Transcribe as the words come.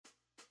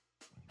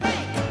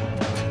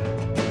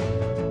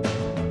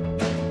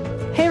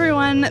Hey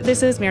everyone,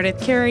 this is Meredith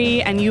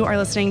Carey, and you are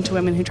listening to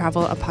Women Who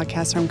Travel, a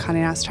podcast from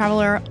Condé Nast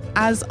Traveler.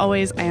 As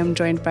always, I am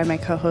joined by my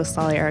co-host,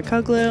 Lale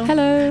Arikoglu.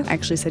 Hello. I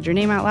actually said your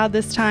name out loud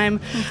this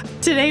time.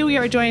 Today we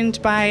are joined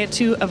by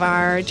two of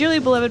our dearly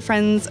beloved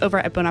friends over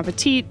at Bon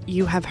Appetit.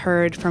 You have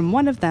heard from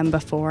one of them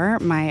before,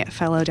 my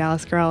fellow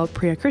Dallas girl,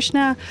 Priya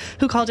Krishna,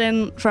 who called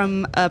in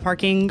from a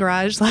parking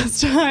garage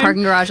last time.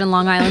 Parking garage in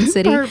Long Island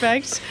City.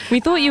 Perfect. We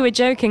thought you were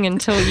joking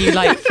until you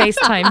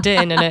FaceTimed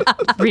in and it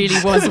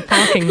really was a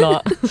parking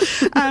lot.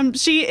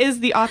 She is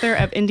the author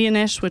of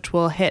Indianish, which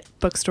will hit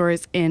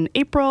bookstores in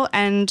April,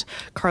 and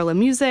Carla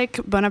Music,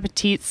 Bon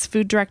Appetit's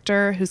food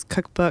director, whose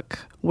cookbook,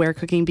 Where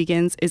Cooking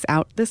Begins, is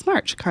out this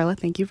March. Carla,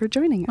 thank you for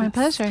joining us. My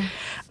pleasure.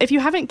 If you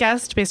haven't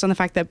guessed, based on the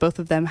fact that both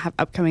of them have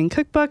upcoming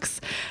cookbooks,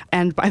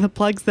 and by the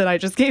plugs that I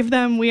just gave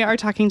them, we are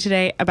talking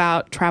today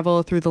about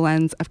travel through the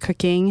lens of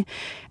cooking.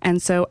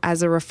 And so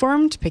as a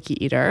reformed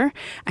picky eater,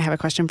 I have a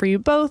question for you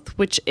both,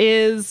 which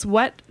is,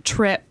 what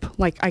trip,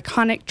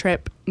 iconic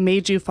trip,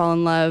 made you fall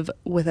in love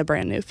with a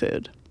brand new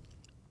food?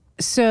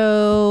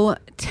 So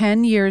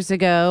 10 years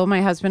ago,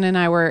 my husband and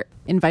I were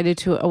invited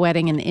to a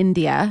wedding in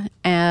India,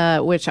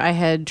 which I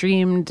had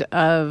dreamed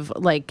of,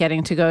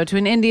 getting to go to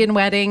an Indian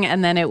wedding.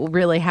 And then it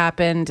really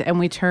happened. And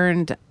we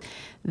turned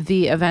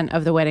the event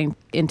of the wedding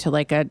into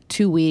a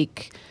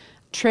 2-week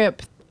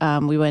trip.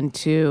 We went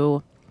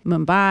to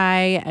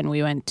Mumbai and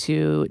we went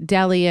to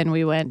Delhi and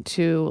we went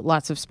to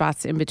lots of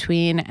spots in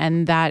between.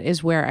 And that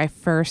is where I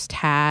first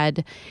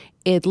had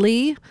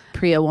idli.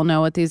 Priya will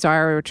know what these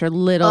are, which are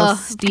little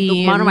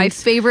steamed. One of my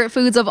favorite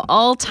foods of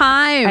all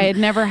time. I had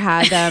never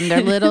had them.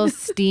 They're little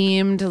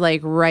steamed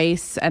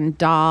rice and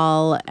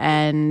dal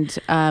and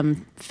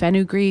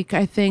fenugreek,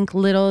 I think,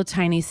 little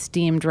tiny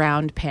steamed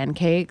round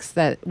pancakes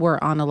that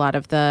were on a lot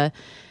of the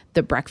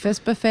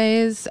breakfast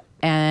buffets,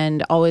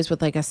 and always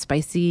with a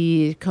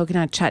spicy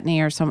coconut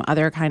chutney or some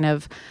other kind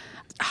of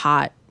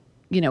hot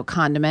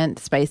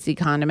spicy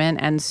condiment.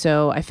 And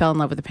so I fell in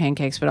love with the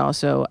pancakes, but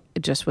also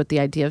just with the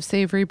idea of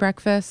savory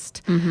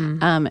breakfast.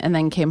 Mm-hmm. And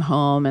then came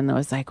home and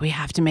was we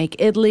have to make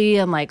idli,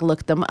 and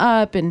looked them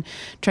up and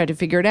tried to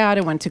figure it out.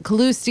 I went to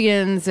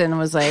Kalustyan's and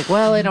was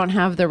well, I don't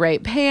have the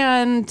right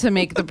pan to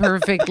make the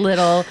perfect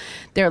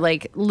they're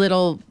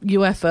little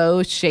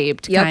UFO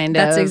shaped kind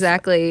of. That's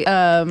exactly.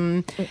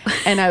 And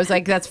I was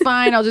that's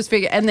fine. I'll just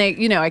figure, and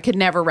I could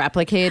never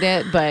replicate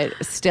it, but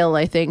still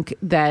I think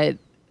that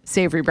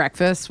savory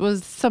breakfast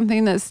was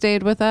something that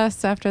stayed with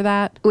us after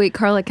that. Wait,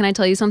 Carla, can I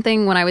tell you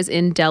something? When I was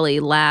in Delhi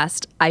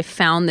last, I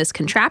found this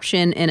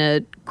contraption in a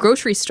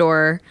grocery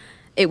store.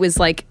 It was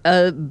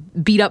a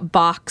beat up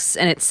box,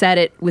 and it said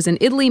it was an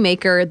idli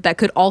maker that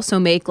could also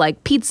make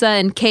pizza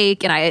and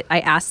cake. And I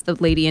asked the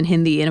lady in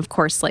Hindi, and of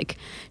course,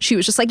 she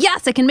was just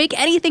yes, I can make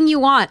anything you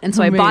want. And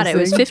so Amazing. I bought it. It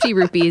was 50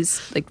 rupees,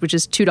 which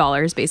is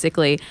 $2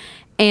 basically.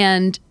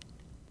 And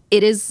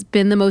it has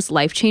been the most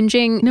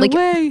life-changing. No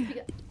way.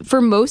 For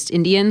most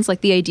Indians,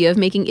 the idea of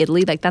making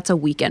idli, that's a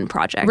weekend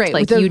project.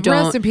 Right. You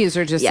don't. Recipes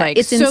are just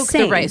it's soak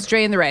insane. the rice,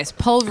 drain the rice,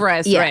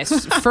 pulverize the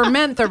rice,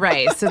 ferment the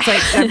rice. It's I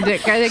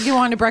think you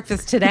want a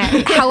breakfast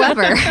today.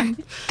 However,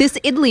 this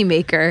idli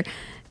maker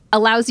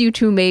allows you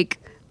to make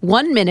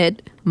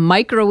 1-minute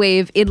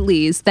microwave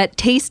idlis that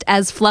taste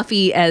as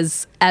fluffy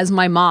as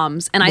my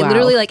mom's. And I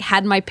literally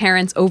had my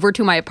parents over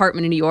to my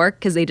apartment in New York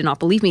because they did not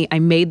believe me. I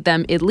made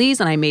them idlis,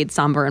 and I made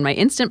sambar in my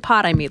Instant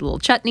Pot. I made a little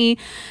chutney,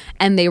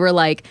 and they were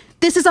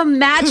this is a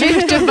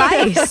magic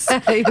device.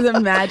 The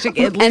magic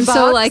idli and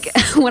box.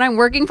 So when I'm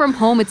working from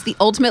home, it's the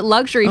ultimate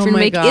luxury for me to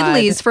make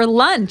idlis for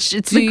lunch.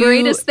 It's the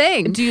greatest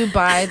thing. Do you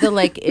buy the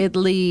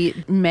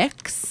idli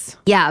mix?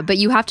 Yeah, but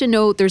you have to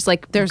know there's the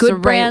good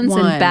right brands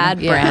one. and bad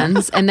Yeah.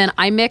 brands. And then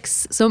I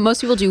mix, so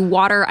most people do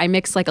water. I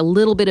mix a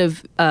little bit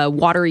of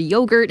watery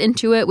yogurt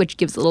into it, which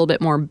gives a little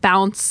bit more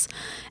bounce.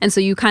 And so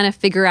you kind of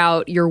figure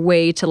out your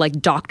way to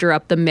doctor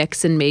up the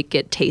mix and make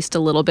it taste a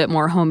little bit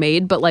more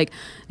homemade. But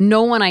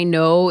no one I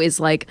know is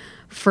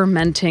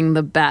fermenting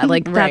the bat.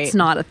 Right. That's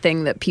not a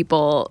thing that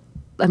people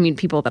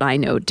that I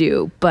know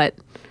do. But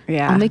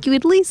Yeah. I'll make you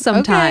idlis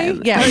sometime.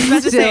 Okay. Yeah. I was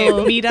about to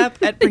say, meet up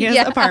at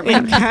Priya's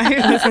apartment.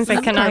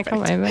 Can I come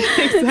over?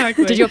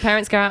 Exactly. Did your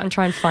parents go out and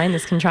try and find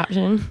this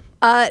contraption?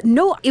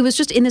 No, it was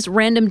just in this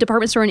random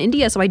department store in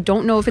India, so I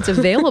don't know if it's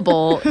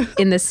available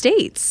in the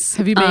States.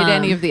 Have you made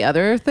any of the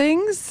other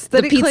things?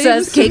 The That it claims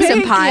pizzas, to cakes, and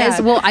make? pies.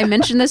 Yeah. Well, I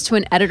mentioned this to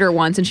an editor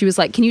once, and she was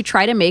like, can you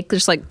try to make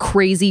just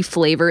crazy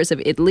flavors of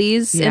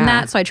idlis in Yeah.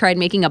 that? So I tried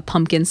making a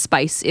pumpkin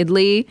spice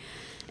idli.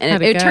 And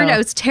How'd it it turned go?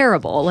 out it's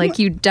terrible.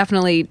 You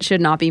definitely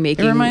should not be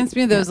making. It reminds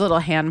me of those little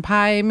hand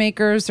pie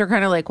makers. They're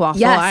kind of like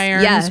waffle Yes,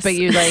 irons, yes. but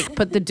you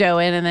put the dough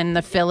in and then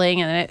the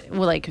filling, and it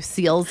will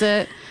seals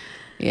it.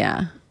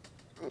 Yeah.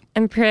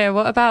 And Priya,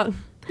 what about...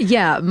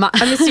 Yeah.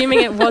 I'm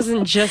assuming it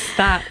wasn't just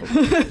that.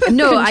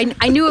 No,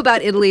 I knew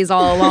about idlis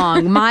all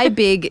along. My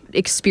big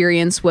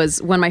experience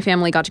was when my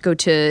family got to go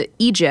to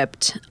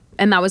Egypt,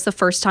 and that was the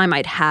first time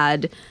I'd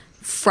had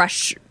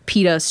fresh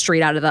pita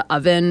straight out of the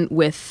oven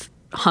with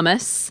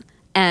hummus.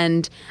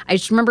 And I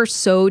just remember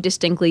so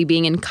distinctly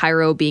being in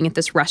Cairo, being at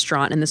this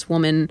restaurant, and this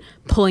woman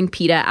pulling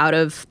pita out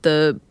of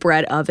the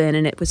bread oven,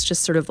 and it was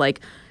just sort of like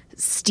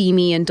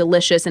steamy and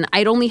delicious. And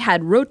I'd only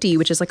had roti,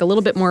 which is like a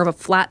little bit more of a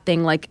flat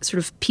thing, like sort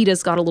of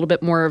pita's got a little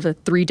bit more of a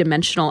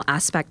three-dimensional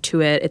aspect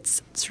to it.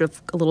 It's sort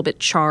of a little bit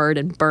charred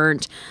and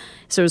burnt.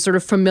 So it was sort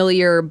of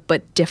familiar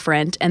but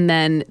different. And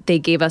then they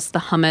gave us the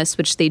hummus,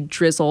 which they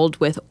drizzled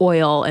with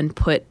oil and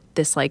put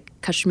this like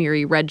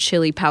Kashmiri red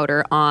chili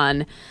powder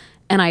on.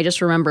 And I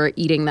just remember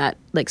eating that,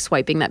 like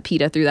swiping that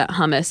pita through that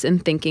hummus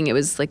and thinking it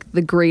was like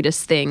the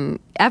greatest thing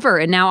ever.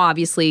 And now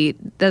obviously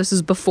this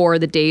was before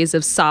the days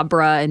of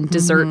Sabra and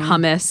dessert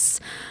hummus.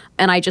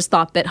 And I just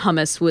thought that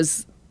hummus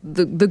was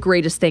the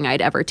greatest thing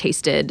I'd ever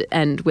tasted.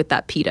 And with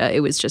that pita,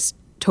 it was just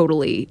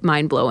totally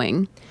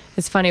mind-blowing.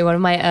 It's funny, one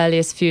of my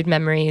earliest food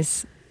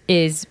memories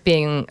is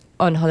being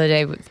on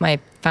holiday with my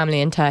family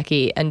in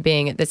Turkey and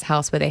being at this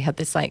house where they had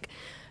this like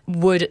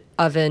wood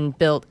oven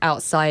built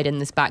outside in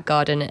this back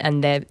garden,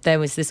 and there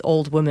was this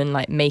old woman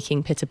like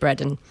making pita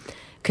bread and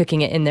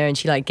cooking it in there, and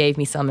she like gave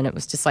me some, and it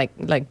was just like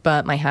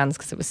burnt my hands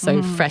because it was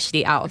so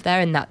freshly out of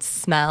there, and that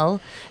smell,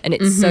 and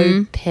it's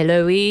so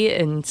pillowy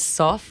and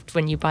soft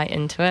when you bite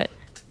into it.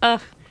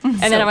 Ugh. And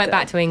then I went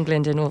back to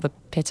England and all the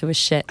pita was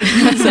shit.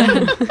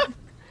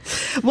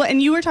 Well,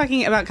 and you were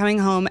talking about coming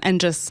home and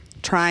just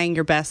trying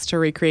your best to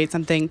recreate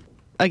something.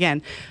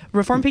 Again,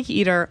 reformed picky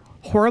eater,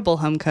 horrible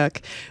home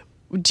cook.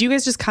 Do you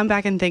guys just come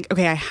back and think,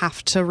 okay, I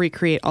have to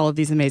recreate all of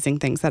these amazing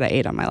things that I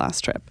ate on my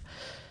last trip?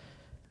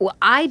 Well,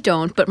 I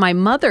don't, but my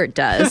mother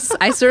does.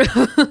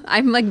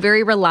 I'm like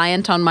very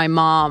reliant on my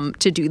mom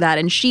to do that.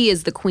 And she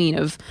is the queen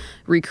of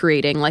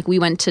recreating. Like we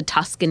went to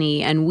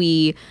Tuscany and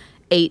we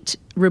ate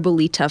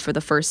ribollita for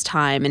the first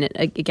time. And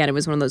it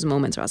was one of those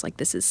moments where I was like,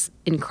 this is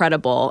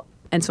incredible.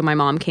 And so my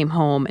mom came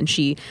home and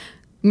she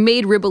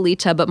made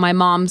ribollita, but my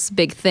mom's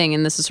big thing,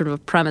 and this is sort of a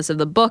premise of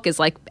the book, is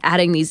like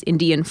adding these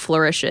Indian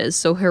flourishes.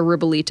 So her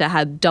ribollita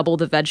had double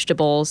the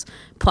vegetables,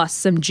 plus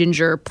some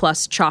ginger,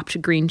 plus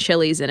chopped green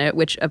chilies in it,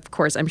 which of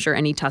course I'm sure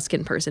any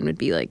Tuscan person would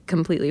be like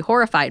completely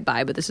horrified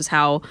by, but this is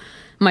how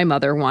my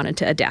mother wanted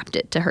to adapt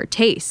it to her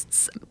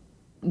tastes.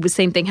 The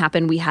same thing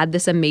happened. We went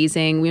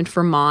to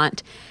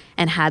Vermont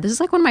and this is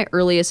like one of my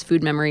earliest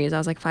food memories. I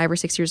was like 5 or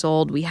 6 years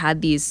old. We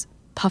had these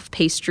puff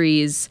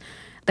pastries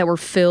that were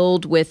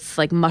filled with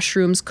like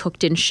mushrooms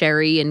cooked in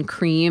sherry and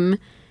cream.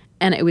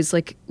 And it was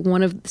like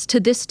to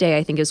this day,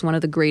 I think is one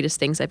of the greatest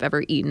things I've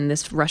ever eaten.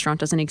 This restaurant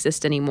doesn't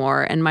exist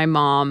anymore. And my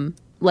mom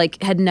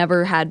like had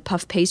never had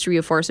puff pastry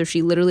before. So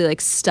she literally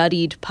like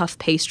studied puff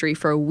pastry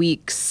for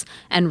weeks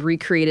and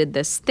recreated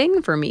this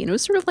thing for me. And it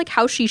was sort of like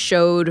how she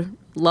showed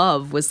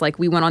love, was like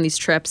we went on these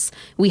trips,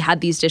 we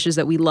had these dishes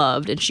that we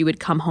loved, and she would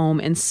come home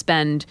and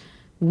spend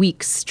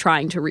weeks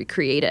trying to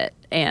recreate it.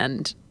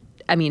 And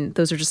I mean,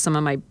 those are just some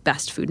of my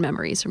best food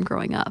memories from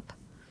growing up.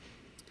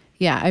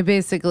 Yeah, I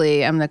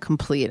basically am the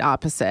complete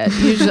opposite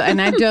usually, and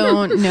I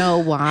don't know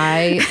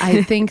why.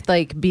 I think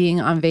like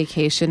being on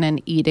vacation and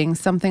eating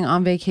something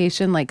on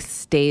vacation like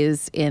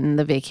stays in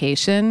the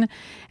vacation,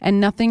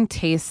 and nothing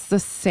tastes the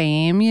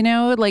same, you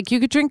know? Like you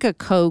could drink a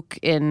Coke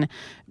on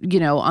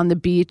the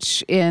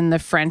beach in the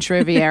French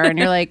Riviera and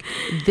you're like,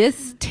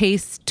 this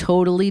tastes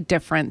totally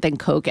different than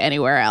Coke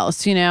anywhere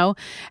else, you know?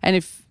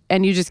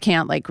 And you just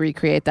can't like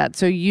recreate that.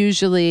 So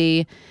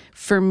usually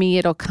for me,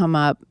 it'll come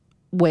up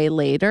way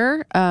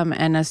later.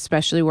 And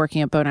especially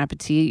working at Bon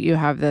Appetit, you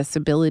have this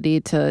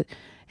ability to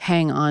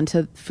hang on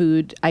to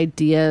food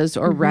ideas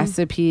or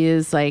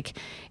recipes. Like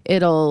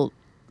it'll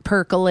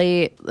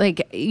percolate,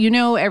 like,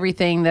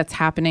 everything that's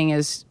happening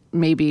is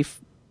maybe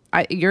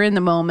you're in the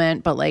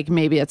moment, but like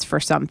maybe it's for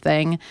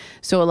something.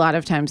 So a lot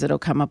of times it'll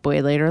come up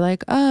way later.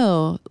 Like,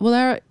 oh,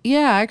 well,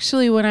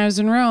 actually when I was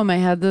in Rome, I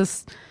had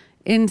this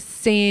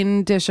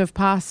insane dish of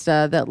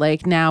pasta that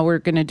like now we're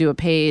going to do a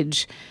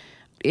page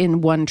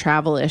in one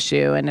travel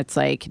issue, and it's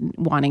like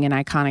wanting an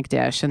iconic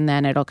dish, and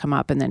then it'll come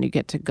up and then you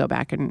get to go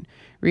back and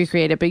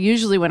recreate it. But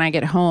usually when I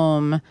get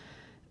home,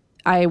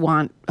 I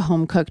want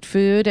home cooked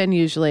food, and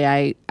usually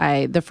I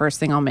the first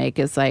thing I'll make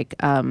is like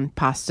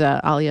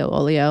pasta aglio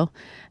olio,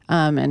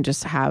 and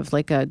just have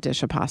like a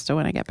dish of pasta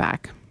when I get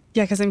back.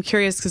 Yeah, because I'm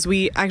curious, because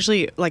we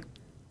actually like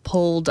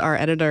polled our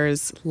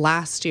editors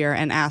last year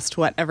and asked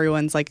what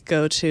everyone's like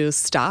go-to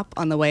stop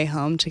on the way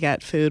home to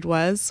get food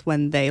was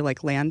when they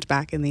like land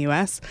back in the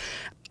US.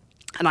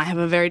 And I have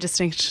a very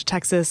distinct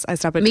Texas. I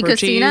stop at Mi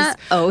Torchy's. Cocina?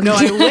 Oh, no,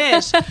 I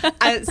wish.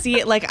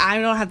 I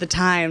don't have the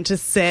time to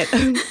sit.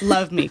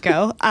 Love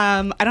Miko.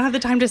 I don't have the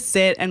time to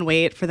sit and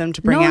wait for them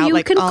to bring out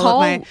like all of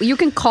my. You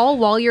can call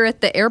while you're at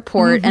the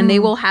airport, and they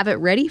will have it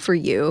ready for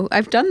you.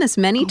 I've done this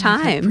many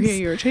times. God, Bria,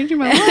 you're changing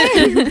my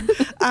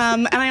life.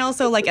 And I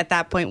also like at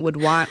that point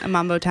would want a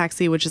Mambo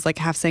taxi, which is like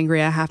half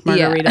sangria, half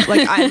margarita.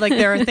 Yeah. Like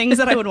there are things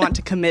that I would want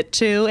to commit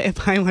to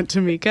if I went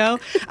to Miko.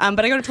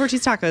 But I go to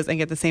Torchy's Tacos and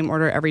get the same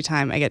order every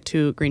time. I get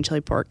 2 green chili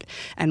pork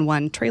and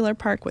 1 trailer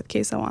park with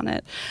queso on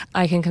it.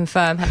 I can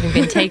confirm, having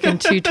been taken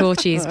to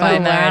Torchy's by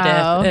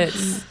Meredith,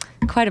 it's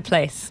quite a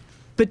place.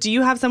 But do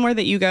you have somewhere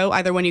that you go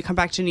either when you come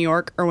back to New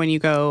York or when you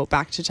go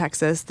back to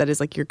Texas that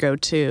is like your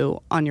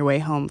go-to on your way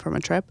home from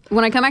a trip?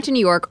 When I come back to New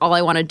York, all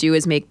I want to do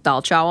is make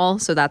dal chawal.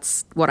 So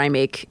that's what I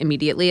make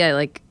immediately. I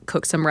like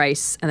cook some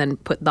rice and then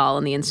put dal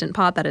in the Instant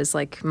Pot. That is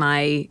like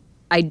I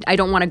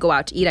don't want to go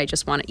out to eat. I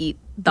just want to eat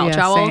dal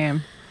chawal.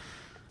 Same.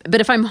 But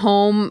if I'm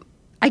home,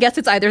 I guess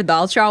it's either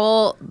dal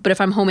chawal, but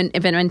if I'm home,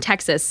 if I'm in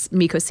Texas,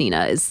 Mi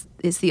Cocina is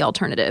the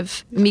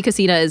alternative. Mi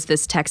Cocina is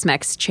this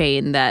Tex-Mex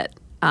chain that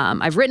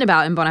I've written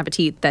about in Bon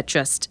Appetit that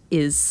just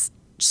is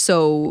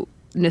so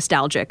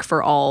nostalgic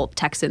for all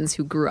Texans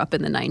who grew up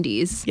in the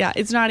 90s. Yeah,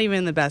 it's not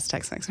even the best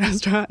Tex-Mex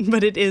restaurant,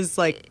 but it is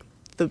like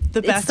the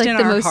best like in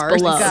the our most hearts.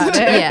 beloved.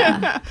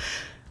 Yeah.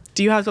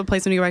 Do you have a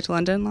place when you go back to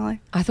London, Lolly?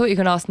 I thought you were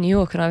going to ask New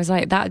York, and I was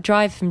like, that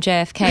drive from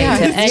JFK to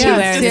Yes,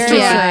 anywhere in the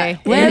seriously.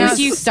 street. Where It would is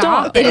you stop?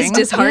 stopping. It is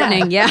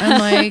disheartening. Yeah. I'm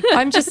like,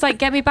 I'm just like,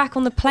 get me back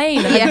on the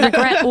plane. I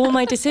regret all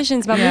my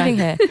decisions about moving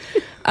here.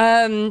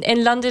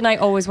 In London, I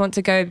always want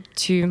to go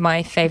to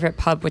my favourite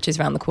pub, which is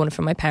around the corner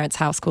from my parents'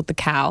 house, called The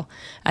Cow.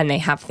 And they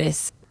have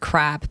this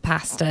crab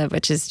pasta,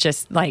 which is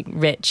just like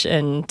rich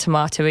and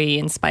tomatoey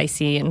and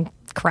spicy and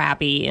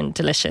crabby and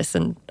delicious.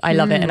 And I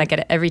love it. And I get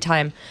it every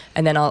time.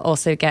 And then I'll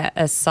also get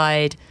a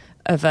side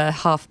of a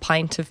half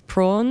pint of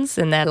prawns,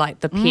 and they're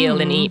like the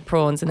peel and eat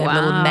prawns, and they're a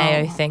little Wow.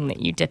 mayo thing that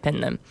you dip in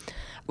them,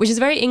 which is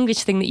a very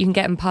English thing that you can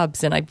get in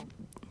pubs, and I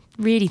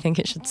really think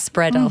it should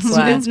spread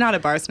elsewhere. It's not a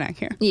bar snack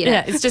here.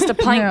 Yeah, it's just a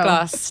pint No.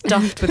 glass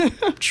stuffed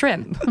with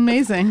shrimp.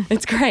 amazing.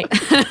 It's great.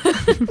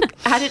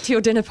 Add it to your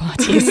dinner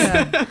parties.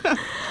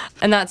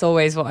 And that's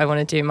always what I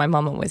want to do. My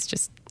mum always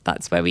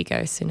that's where we go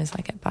as soon as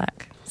I get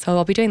back. So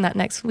I'll be doing that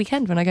next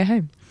weekend when I go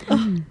home.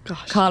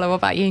 Gosh. Carla, what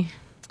about you?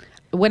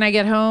 When I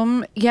get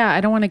home, I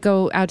don't want to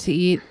go out to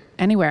eat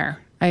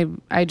anywhere.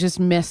 I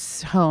just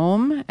miss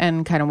home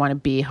and kind of want to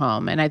be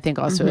home. And I think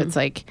also it's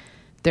like,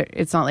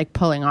 it's not like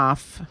pulling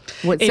off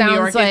what In sounds New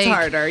York, like it's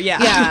harder.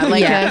 Yeah. Yeah,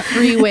 like a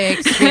freeway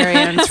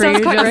experience where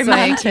you're quite just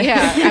romantic.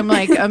 like, I'm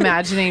like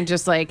imagining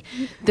just like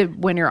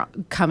when you're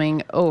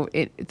coming over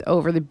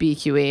the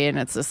BQE and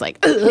it's just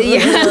like,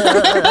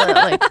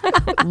 like,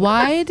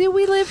 why do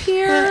we live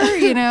here?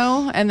 You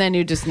know, and then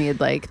you just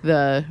need like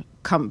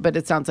but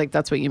it sounds like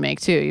that's what you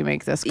make too. You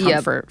make this Yep.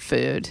 comfort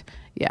food.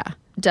 Yeah.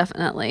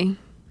 Definitely.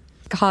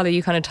 Carla,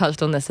 you kind of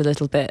touched on this a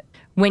little bit.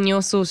 When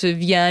you're sort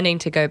of yearning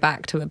to go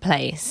back to a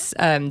place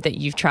that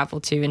you've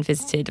traveled to and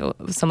visited or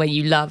somewhere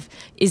you love,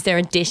 is there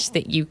a dish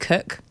that you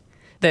cook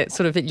that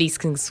sort of at least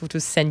can sort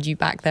of send you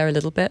back there a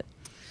little bit?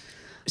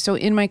 So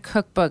in my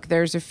cookbook,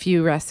 there's a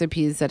few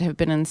recipes that have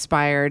been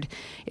inspired.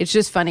 It's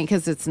just funny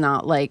because it's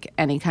not like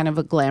any kind of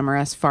a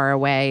glamorous far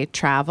away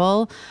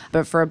travel.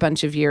 But for a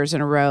bunch of years in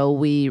a row,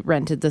 we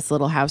rented this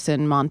little house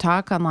in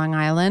Montauk on Long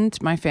Island.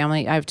 My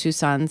family, I have 2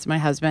 sons, my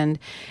husband,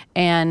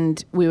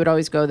 and we would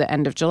always go the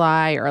end of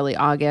July, early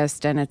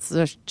August. And it's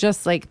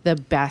just like the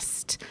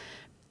best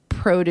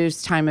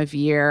produce time of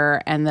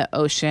year, and the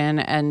ocean,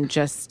 and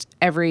just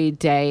every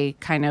day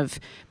kind of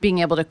being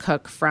able to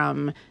cook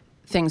from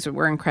things that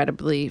were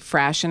incredibly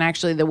fresh. And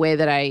actually the way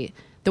that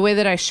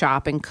I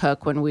shop and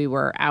cook when we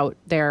were out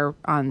there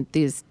on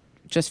these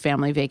just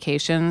family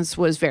vacations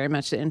was very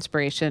much the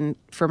inspiration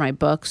for my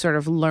book, sort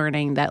of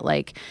learning that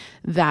like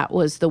that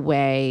was the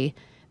way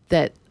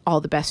that all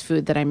the best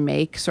food that I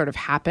make sort of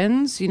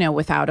happens, you know,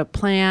 without a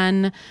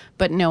plan,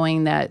 but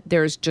knowing that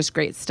there's just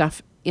great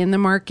stuff in the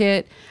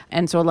market.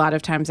 And so a lot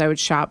of times I would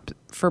shop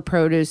for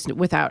produce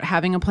without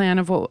having a plan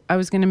of what I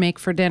was going to make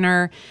for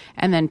dinner,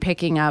 and then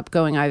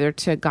going either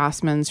to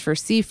Gossman's for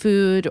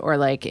seafood or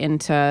like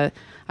into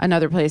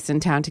another place in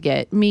town to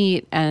get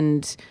meat,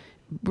 and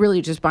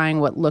really just buying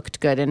what looked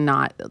good and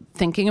not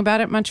thinking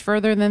about it much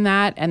further than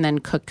that. And then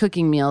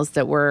cooking meals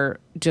that were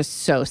just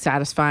so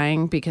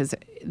satisfying because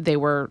they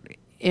were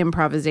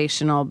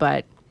improvisational,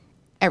 but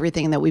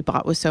everything that we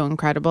bought was so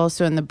incredible.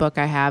 So in the book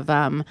I have,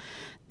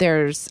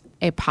 there's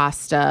a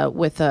pasta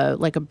with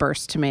a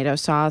burst tomato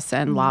sauce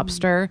and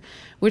lobster,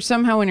 which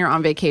somehow when you're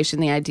on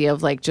vacation, the idea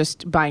of like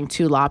just buying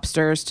 2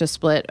 lobsters to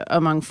split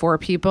among 4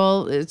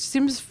 people, it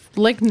seems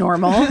like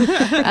normal.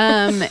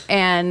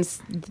 And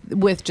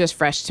with just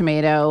fresh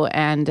tomato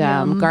and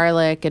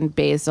garlic and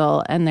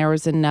basil. And there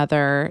was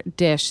another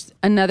dish.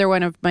 Another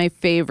one of my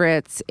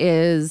favorites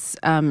is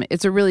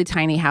it's a really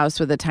tiny house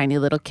with a tiny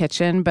little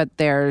kitchen, but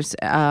there's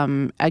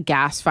a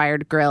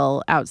gas-fired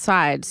grill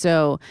outside.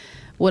 So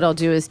what I'll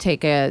do is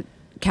take a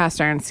cast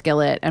iron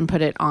skillet and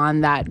put it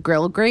on that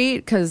grill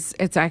grate, because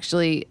it's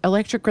actually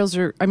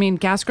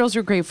gas grills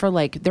are great for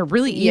like, they're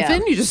really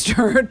even. You just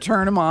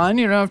turn them on.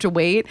 You don't have to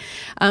wait.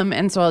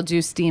 And so I'll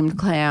do steamed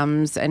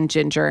clams and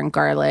ginger and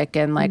garlic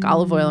and like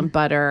olive oil and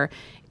butter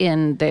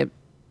in the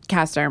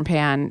cast iron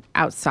pan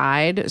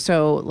outside.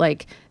 So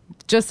like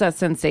just that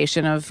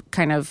sensation of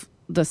kind of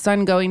the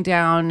sun going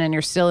down and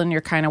you're still in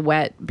your kind of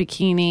wet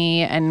bikini,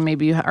 and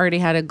maybe you already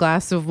had a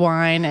glass of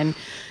wine and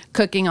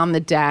cooking on the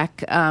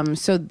deck.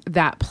 So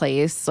that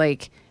place,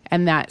 like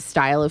And that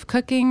style of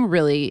cooking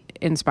really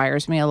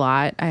inspires me a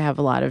lot. I have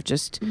a lot of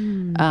just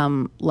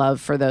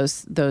love for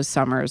those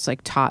summers.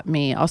 Like taught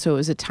me. Also, it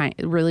was a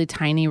really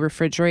tiny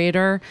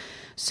refrigerator,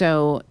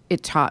 so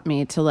it taught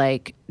me to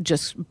like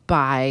just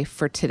buy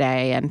for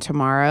today and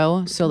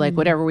tomorrow. So like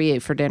whatever we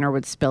ate for dinner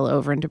would spill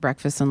over into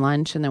breakfast and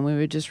lunch, and then we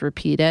would just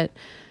repeat it.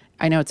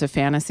 I know it's a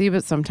fantasy,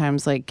 but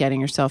sometimes like getting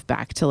yourself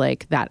back to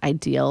like that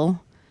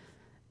ideal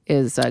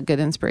is a good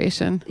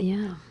inspiration.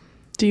 Yeah.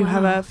 Do you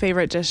have a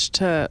favorite dish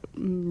to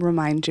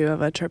remind you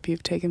of a trip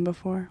you've taken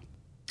before?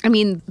 I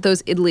mean,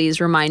 those idlis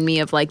remind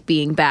me of like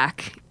being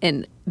back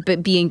in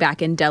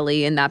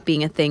Delhi, and that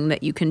being a thing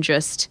that you can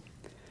just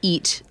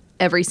eat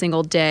every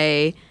single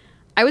day.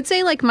 I would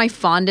say like my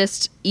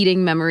fondest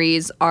eating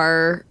memories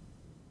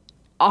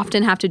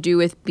often have to do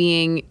with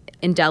being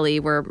in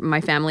Delhi, where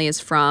my family is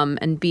from,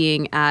 and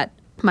being at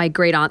my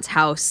great aunt's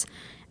house,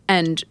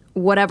 and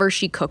whatever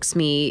she cooks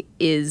me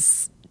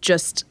is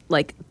just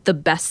like the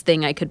best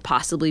thing I could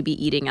possibly be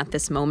eating at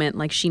this moment.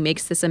 Like she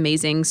makes this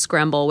amazing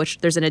scramble, which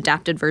there's an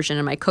adapted version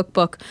in my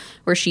cookbook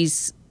where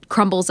she's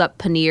crumbles up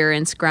paneer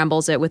and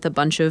scrambles it with a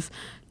bunch of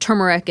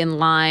turmeric and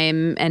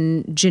lime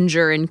and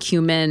ginger and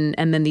cumin,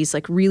 and then these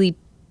like really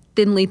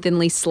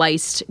thinly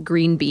sliced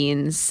green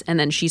beans, and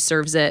then she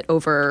serves it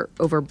over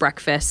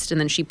breakfast,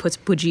 and then she puts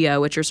bhujia,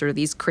 which are sort of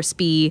these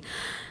crispy,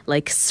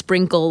 like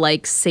sprinkle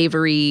like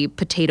savory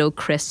potato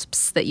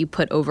crisps that you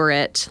put over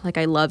it. Like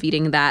I love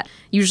eating that.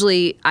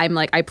 Usually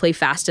I play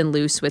fast and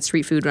loose with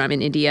street food when I'm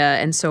in India,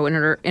 and so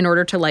in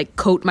order to like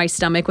coat my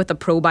stomach with a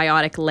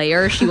probiotic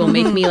layer, she will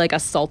make me like a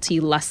salty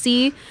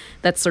lassi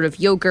that's sort of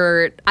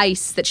yogurt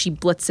ice that she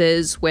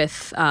blitzes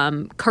with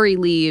curry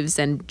leaves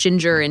and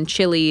ginger and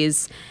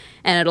chilies.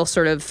 And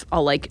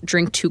I'll like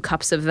drink 2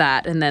 cups of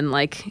that and then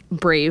like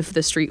brave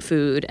the street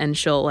food, and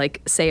she'll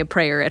like say a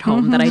prayer at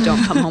home that I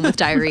don't come home with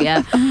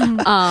diarrhea.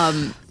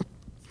 And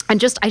I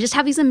just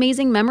have these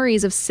amazing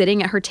memories of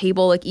sitting at her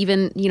table. Like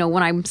even,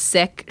 when I'm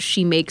sick,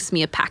 she makes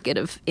me a packet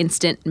of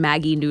instant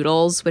Maggi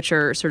noodles, which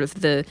are sort of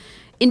the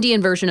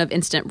Indian version of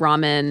instant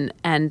ramen.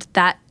 And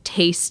that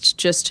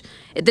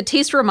the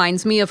taste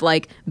reminds me of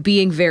like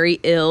being very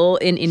ill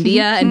in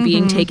India and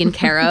being taken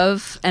care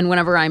of. And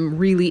whenever I'm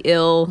really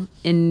ill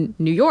in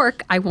New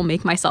York, I will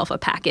make myself a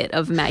packet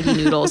of Maggi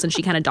noodles, and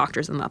she kind of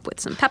doctors them up with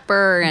some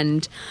pepper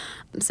and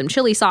some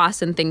chili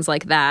sauce and things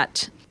like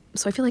that.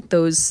 So I feel like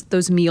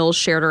those meals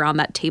shared around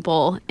that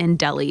table in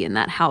Delhi in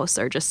that house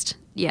are just,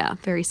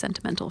 very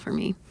sentimental for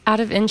me.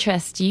 Out of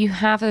interest, do you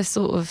have a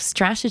sort of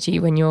strategy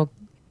when you're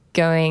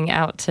going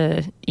out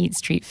to eat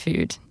street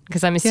food?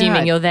 Because I'm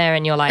assuming you're there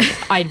and you're like,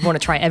 I want to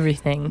try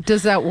everything.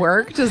 Does that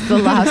work? Does the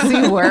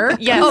lassi work?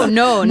 Yes. Oh,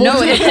 no,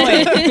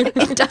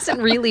 it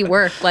doesn't really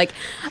work. Like,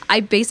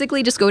 I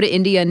basically just go to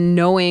India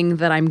knowing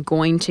that I'm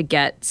going to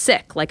get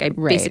sick. Like, I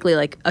basically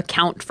like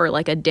account for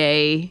like a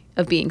day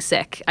of being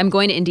sick. I'm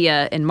going to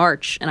India in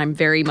March, and I'm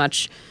very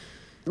much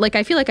like,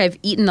 I feel like I've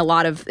eaten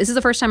this is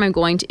the first time I'm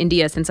going to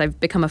India since I've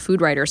become a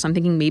food writer. So I'm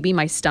thinking maybe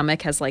my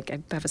stomach has I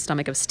have a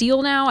stomach of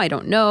steel now. I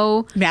don't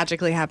know.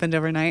 Magically happened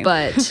overnight.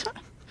 But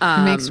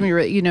It makes me,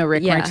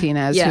 Rick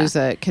Martinez, who's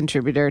a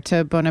contributor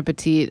to Bon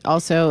Appetit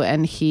also,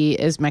 and he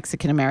is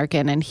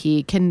Mexican-American, and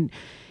he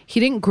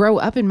didn't grow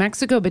up in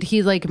Mexico, but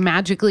he like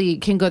magically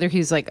can go there.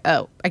 He's like,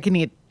 oh, I can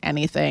eat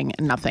anything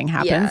and nothing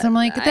happens. Yeah, I'm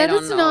like, that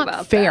is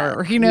not fair,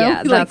 that.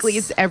 Yeah, like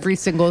it's every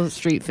single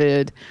street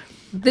food.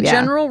 The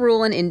general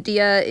rule in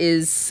India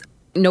is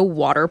no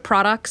water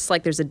products.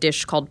 Like there's a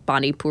dish called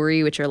Pani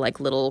Puri, which are like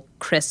little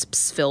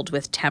crisps filled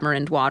with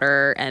tamarind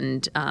water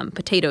and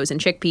potatoes and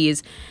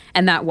chickpeas.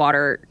 And that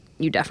water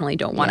you definitely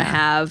don't want to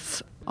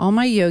have. All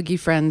my yogi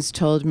friends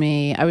told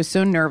me, I was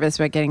so nervous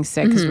about getting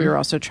sick because we were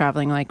also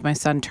traveling, like my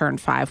son turned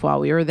 5 while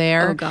we were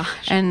there. Oh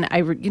gosh. And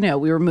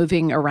we were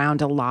moving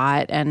around a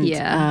lot, and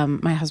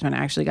my husband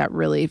actually got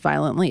really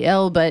violently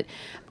ill, but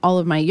all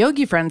of my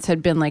yogi friends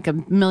had been like a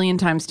million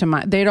times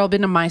they'd all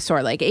been to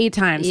Mysore like 8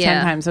 times,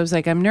 10 times. I was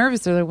like, I'm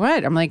nervous. They're like,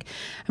 what? I'm like,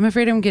 I'm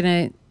afraid I'm going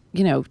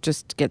to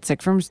just get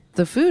sick from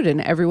the food. And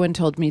everyone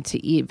told me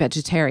to eat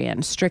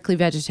vegetarian, strictly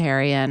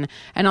vegetarian,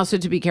 and also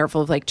to be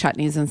careful of like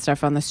chutneys and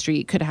stuff on the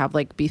street could have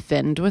like be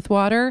thinned with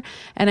water.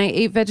 And I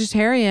ate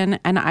vegetarian,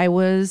 and I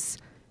was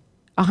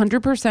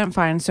 100%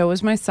 fine. So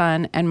was my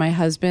son and my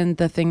husband.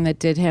 The thing that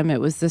did him,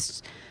 it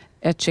was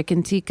a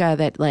chicken tikka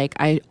that like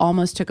I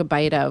almost took a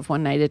bite of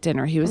one night at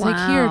dinner. He was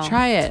like, here,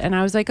 try it. And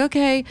I was like,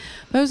 okay,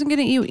 but I wasn't going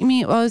to eat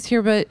meat while I was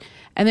here.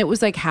 And it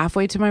was like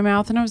halfway to my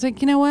mouth. And I was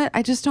like, you know what?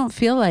 I just don't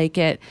feel like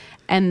it.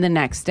 And the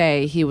next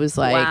day he was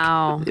like,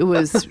 wow. It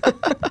was,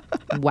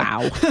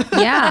 wow.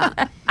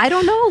 Yeah. I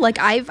don't know. Like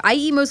I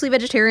eat mostly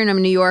vegetarian. I'm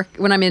in New York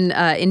when I'm in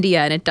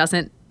India, and it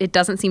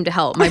doesn't seem to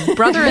help. My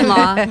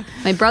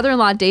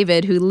brother-in-law,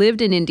 David, who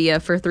lived in India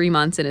for 3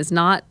 months and is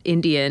not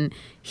Indian,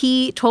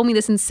 he told me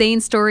this insane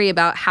story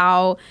about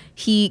how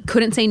he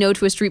couldn't say no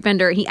to a street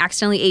vendor. He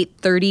accidentally ate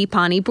 30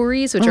 pani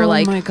puris, which are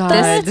like, my God.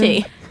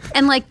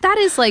 and like, that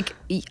is like,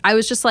 I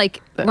was just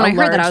like, when I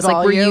heard that, I was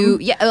like,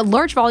 a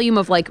large volume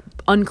of like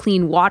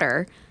unclean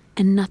water.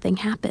 and nothing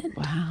happened.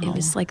 Wow. It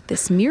was like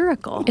this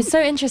miracle. It's so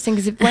interesting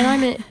because when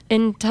I'm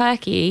in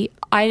Turkey,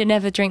 I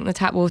never drink the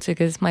tap water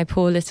because my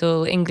poor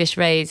little English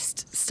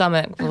raised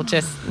stomach will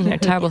just,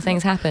 terrible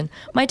things happen.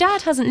 My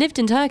dad hasn't lived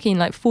in Turkey in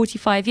like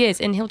 45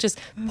 years and he'll just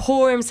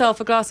pour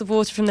himself a glass of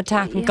water from the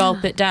tap and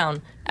gulp it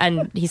down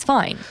and he's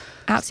fine.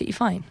 Absolutely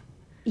fine.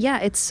 Yeah,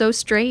 it's so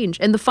strange.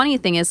 And the funny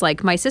thing is,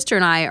 like, my sister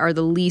and I are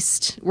the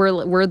least.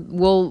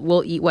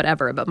 We'll eat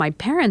whatever. But my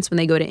parents, when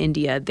they go to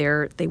India,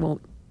 they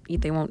won't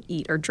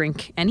eat or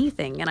drink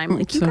anything. And I'm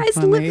like, you guys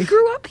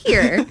grew up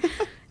here.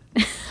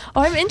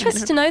 I'm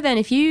interested to know then,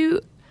 if you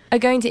are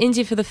going to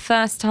India for the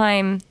first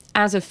time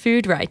as a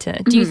food writer,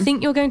 do you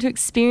think you're going to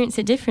experience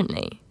it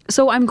differently?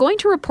 So I'm going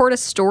to report a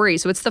story.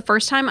 So it's the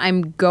first time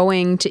I'm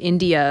going to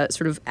India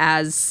sort of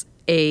as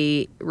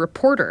a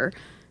reporter.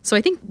 So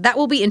I think that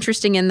will be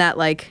interesting in that,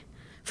 like,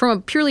 from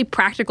a purely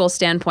practical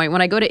standpoint, when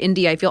I go to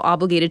India, I feel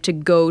obligated to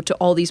go to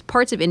all these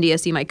parts of India,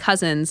 see my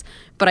cousins,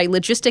 but I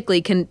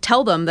logistically can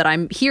tell them that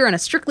I'm here in a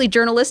strictly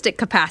journalistic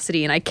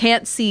capacity and I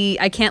can't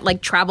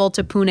like travel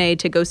to Pune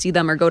to go see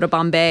them or go to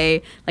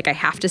Bombay. Like, I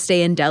have to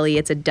stay in Delhi.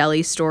 It's a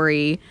Delhi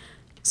story.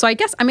 So I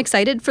guess I'm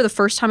excited for the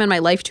first time in my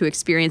life to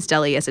experience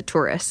Delhi as a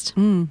tourist.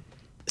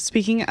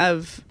 Speaking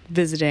of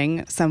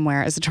visiting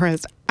somewhere as a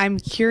tourist, I'm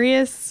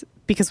curious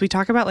because we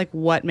talk about like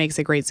what makes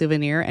a great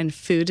souvenir, and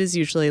food is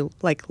usually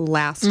like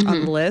last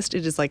on the list.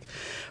 It is like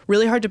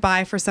really hard to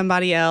buy for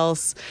somebody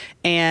else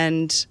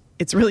and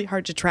it's really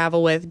hard to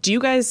travel with. Do you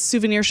guys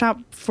souvenir shop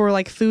for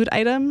like food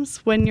items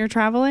when you're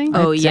traveling?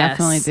 Oh, I yes.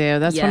 definitely do.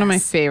 That's one of my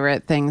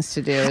favorite things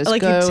to do is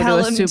like go to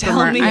a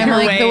supermarket. I'm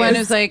like the one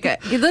who's like,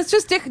 let's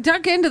just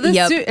duck into this.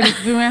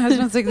 And my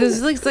husband's like,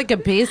 this looks like a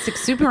basic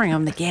supermarket.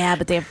 I'm like, yeah,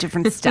 but they have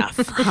different stuff.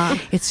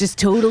 It's just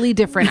totally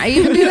different. I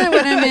even do that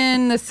when I'm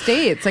in the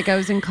States. Like I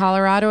was in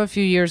Colorado a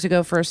few years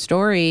ago for a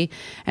story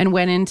and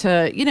went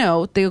into,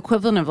 the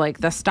equivalent of like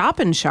the Stop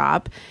and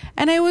Shop.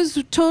 And I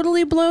was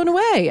totally blown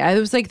away. I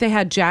was like, they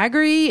had jaggery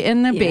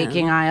in the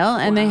baking aisle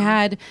and they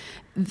had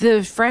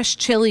the fresh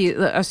chili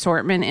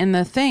assortment in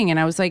the thing. And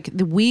I was like,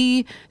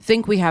 we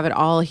think we have it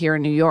all here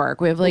in New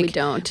York. We have like,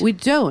 we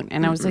don't.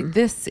 And I was like,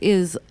 this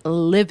is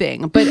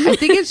living. But I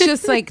think it's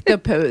just like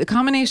the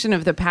combination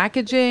of the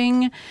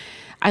packaging.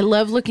 I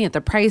love looking at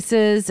the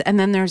prices, and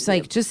then there's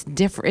like just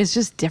different. It's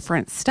just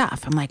different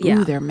stuff. I'm like,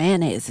 ooh, their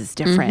mayonnaise is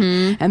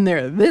different, and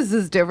this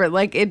is different.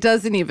 Like it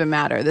doesn't even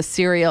matter. The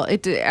cereal,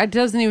 it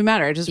doesn't even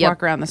matter. I just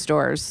walk around the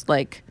stores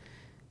like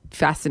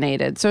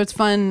fascinated. So it's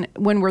fun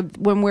when we're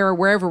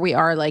wherever we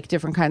are, like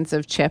different kinds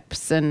of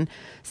chips and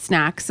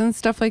snacks and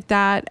stuff like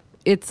that.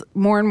 It's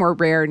more and more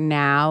rare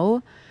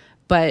now,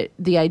 but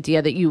the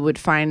idea that you would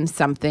find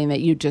something that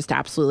you just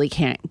absolutely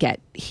can't get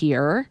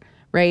here.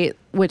 Right?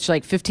 Which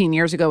like 15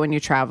 years ago when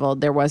you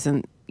traveled, there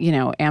wasn't,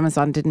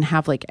 Amazon didn't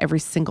have like every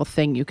single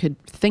thing you could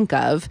think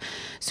of.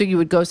 So you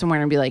would go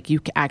somewhere and be like,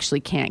 you actually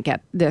can't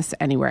get this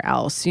anywhere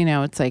else.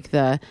 It's like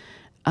the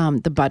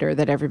butter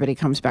that everybody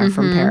comes back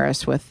from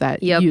Paris with, that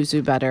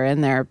yuzu butter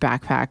in their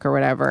backpack or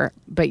whatever.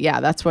 But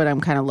yeah, that's what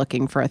I'm kind of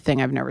looking for, a thing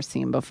I've never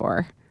seen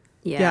before.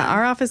 Yeah,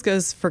 our office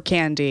goes for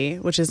candy,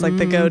 which is like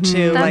the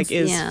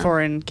go-to,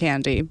 foreign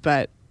candy,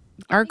 but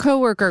our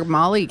coworker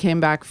Molly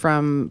came back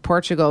from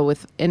Portugal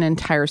with an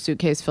entire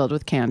suitcase filled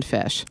with canned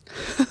fish.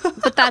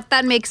 But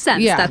that makes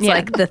sense. Yeah. That's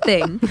like the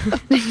thing.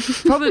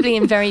 Probably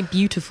in very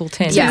beautiful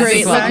tins. Yeah,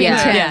 great looking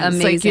tins.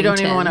 Amazing like you don't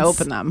tins. even want to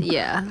open them.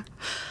 Yeah.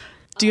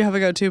 Do you have a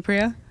go-to,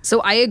 Priya?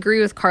 So I agree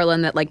with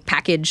Carlin that like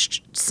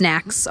packaged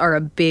snacks are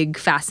a big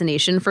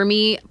fascination for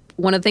me.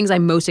 One of the things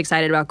I'm most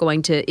excited about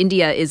going to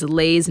India is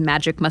Lay's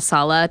Magic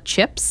Masala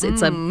chips.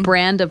 It's a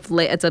brand of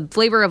it's a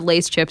flavor of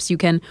Lay's chips you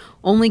can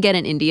only get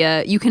in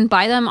India. You can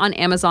buy them on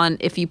Amazon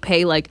if you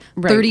pay like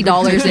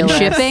 $30 in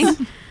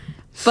shipping.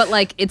 But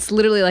like it's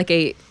literally like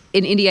in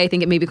India I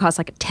think it maybe costs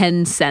like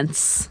 10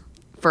 cents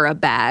for a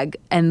bag,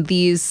 and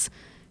these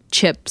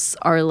chips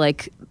are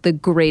like the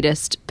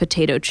greatest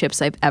potato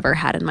chips I've ever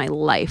had in my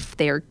life.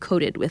 They are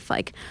coated with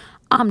like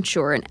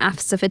amchur and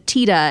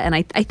asafoetida, and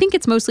I think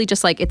it's mostly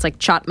just like it's like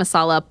chaat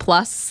masala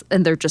plus,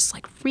 and they're just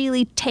like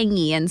really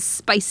tangy and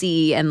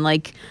spicy and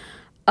like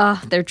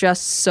they're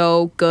just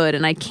so good,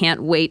 and I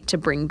can't wait to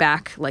bring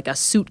back like a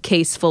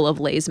suitcase full of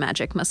Lay's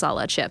Magic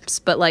Masala chips.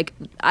 But like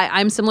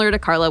I'm similar to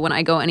Carla. When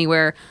I go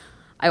anywhere,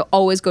 I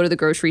always go to the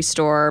grocery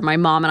store. My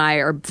mom and I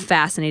are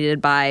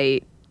fascinated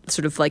by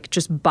sort of like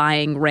just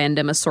buying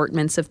random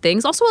assortments of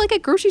things. Also, like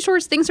at grocery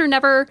stores, things are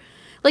never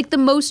like the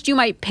most you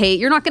might pay.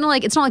 You're not going to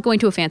like, it's not like going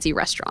to a fancy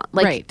restaurant.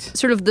 Like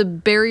sort of the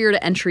barrier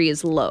to entry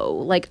is low.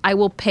 Like I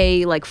will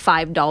pay like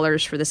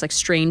 $5 for this like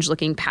strange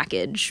looking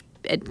package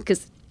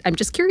because I'm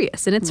just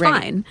curious and it's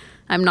fine.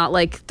 I'm not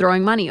like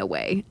throwing money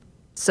away.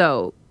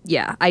 So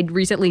yeah, I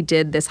recently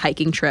did this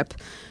hiking trip.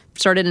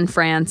 Started in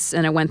France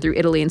and I went through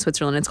Italy and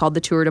Switzerland. It's called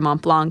the Tour de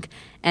Mont Blanc.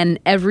 And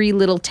every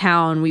little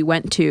town we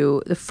went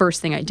to, the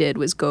first thing I did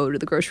was go to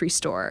the grocery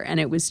store. And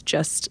it was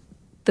just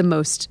the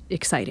most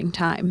exciting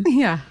time.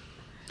 Yeah.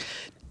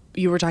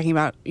 You were talking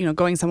about,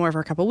 going somewhere for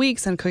a couple of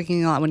weeks and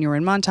cooking a lot when you were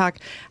in Montauk.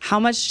 How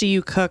much do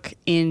you cook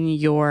in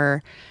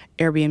your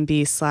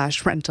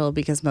Airbnb/rental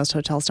because most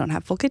hotels don't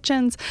have full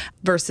kitchens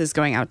versus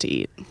going out to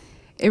eat?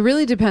 It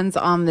really depends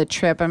on the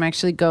trip. I'm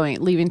actually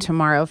leaving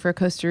tomorrow for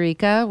Costa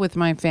Rica with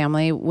my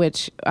family,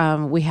 which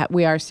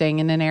we are staying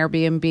in an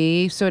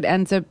Airbnb. So it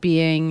ends up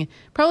being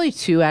probably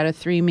 2 out of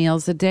 3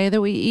 meals a day that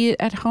we eat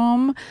at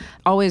home.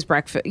 Always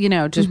breakfast,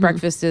 just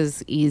breakfast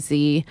is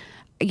easy.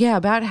 Yeah,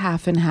 about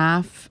half and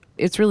half.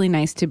 It's really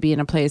nice to be in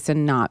a place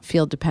and not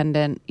feel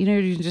dependent.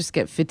 You just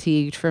get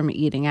fatigued from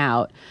eating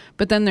out.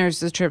 But then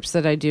there's the trips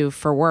that I do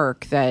for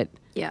work that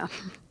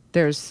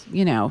there's,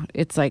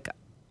 it's like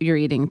you're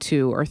eating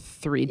 2 or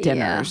 3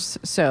 dinners.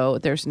 Yeah. So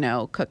there's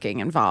no cooking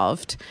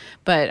involved.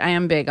 But I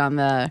am big on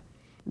the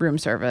room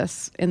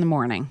service in the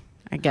morning.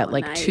 I get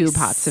nice. 2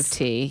 pots of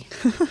tea.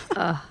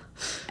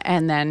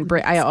 And then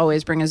I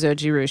always bring a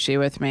Zojirushi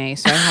with me.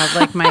 So I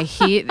have my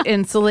heat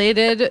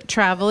insulated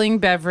traveling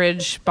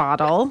beverage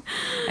bottle.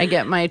 I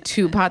get my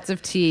 2 pots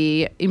of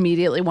tea.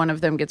 Immediately one of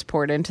them gets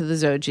poured into the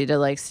Zoji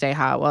to stay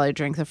hot while I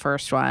drink the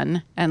first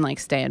one and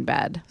stay in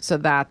bed. So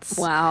that's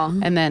wow.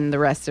 And then the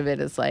rest of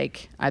it is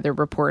either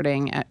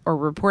reporting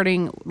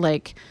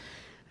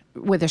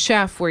with a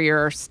chef where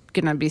you're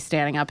going to be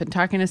standing up and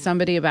talking to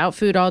somebody about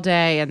food all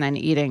day and then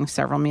eating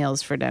several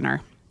meals for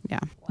dinner. Yeah.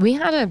 We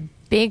had a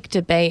big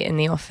debate in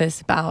the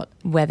office about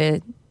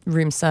whether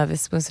room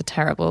service was a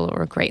terrible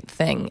or a great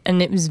thing.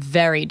 And it was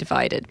very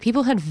divided.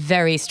 People had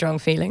very strong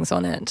feelings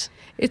on it.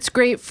 It's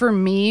great for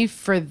me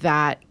for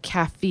that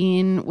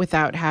caffeine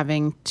without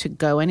having to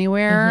go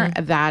anywhere.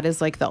 Mm-hmm. That is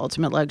the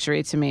ultimate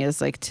luxury to me,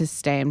 is to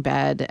stay in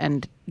bed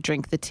and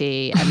drink the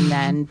tea and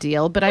then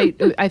deal. But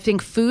I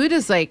think food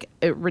is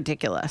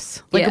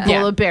ridiculous. A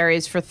bowl of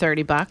berries for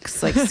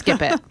 $30.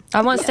 Skip it.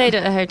 I once stayed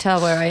at a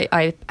hotel where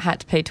I had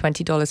to pay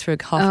 $20 for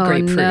half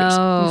grapefruit.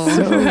 No.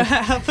 So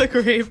half a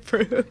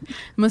grapefruit.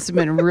 Must have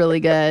been really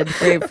good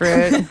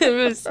grapefruit.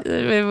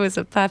 It was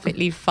a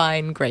perfectly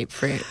fine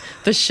grapefruit.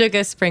 The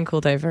sugar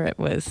sprinkled over it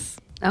was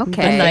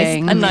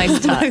okay. a nice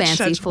touch.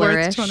 Fancy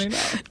flourish.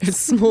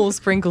 Small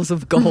sprinkles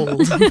of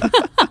gold.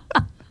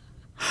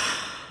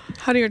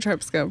 How do your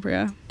trips go,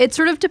 Priya? It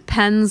sort of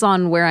depends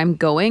on where I'm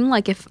going.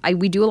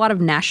 We do a lot of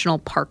national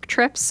park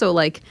trips. So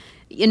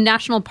in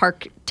national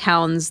park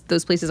towns,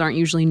 those places aren't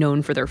usually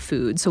known for their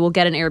food. So we'll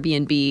get an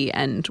Airbnb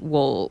and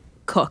we'll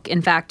cook.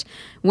 In fact,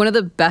 one of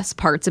the best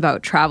parts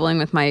about traveling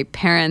with my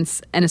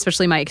parents and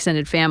especially my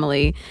extended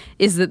family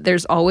is that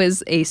there's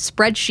always a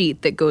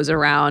spreadsheet that goes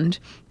around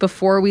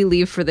before we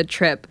leave for the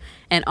trip.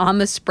 And on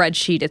the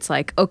spreadsheet, it's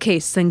okay,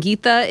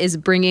 Sangeeta is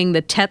bringing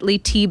the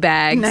Tetley tea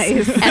bags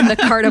and the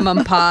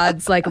cardamom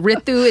pods.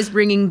 Ritu is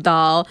bringing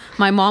dal.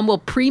 My mom will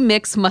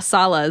pre-mix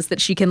masalas that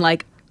she can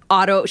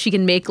she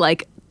can make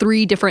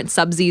 3 different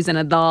sabzis and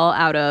a dal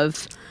out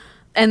of.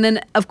 And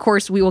then, of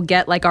course, we will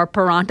get our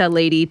paranta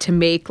lady to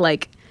make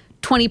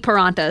 20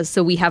 parantas,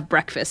 so we have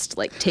breakfast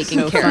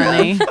taken care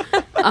of.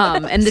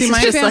 And this my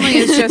is just family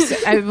is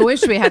just, I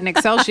wish we had an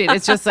Excel sheet.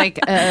 It's just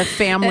a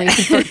family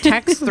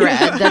text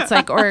thread that's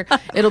or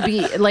it'll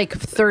be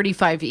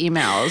 35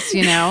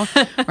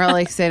 emails, where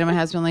I'll say to my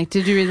husband,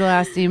 did you read the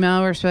last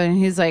email we're supposed? And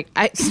he's I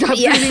stopped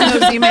reading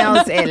those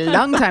emails a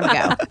long time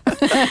ago.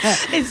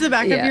 Is the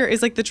back of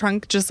is the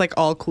trunk just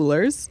all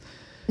coolers?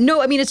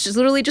 No, I mean, it's just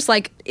literally just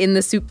in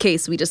the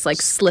suitcase, we just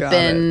slip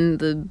in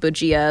the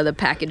bhujia, the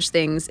packaged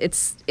things.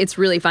 It's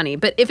really funny.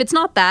 But if it's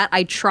not that,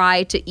 I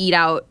try to eat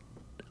out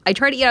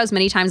as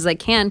many times as I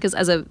can, because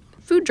as a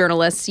food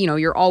journalist,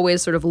 you're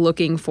always sort of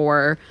looking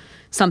for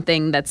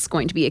something that's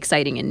going to be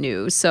exciting and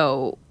new.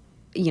 So,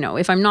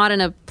 if I'm not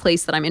in a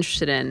place that I'm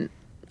interested in,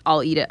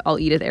 I'll eat at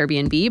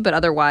Airbnb. But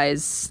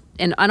otherwise,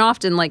 and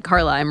often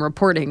Carla, I'm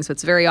reporting, so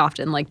it's very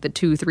often the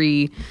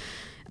 2-3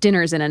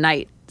 dinners in a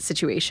night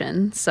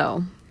situation.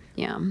 So,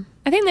 yeah.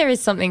 I think there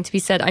is something to be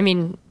said. I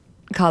mean,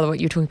 Carla, what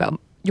you were talking about,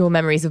 your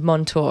memories of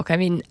Montauk. I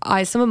mean,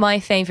 some of my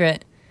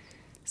favorite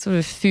sort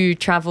of food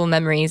travel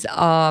memories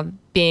are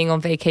being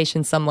on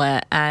vacation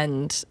somewhere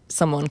and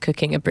someone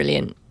cooking a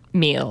brilliant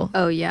meal.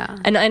 Oh, yeah.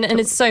 And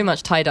it's so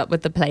much tied up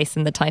with the place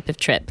and the type of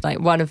trip.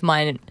 One of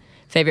my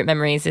favorite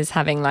memories is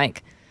having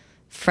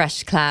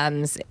fresh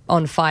clams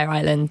on Fire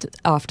Island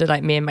after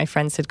me and my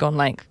friends had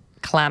gone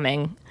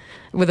clamming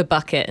with a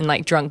bucket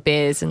and drunk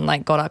beers and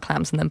got our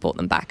clams and then brought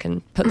them back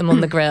and put them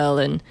on the grill.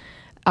 And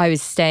I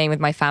was staying with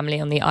my family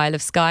on the Isle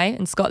of Skye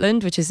in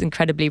Scotland, which is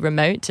incredibly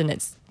remote, and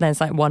there's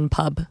one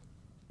pub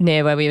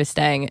near where we were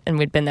staying and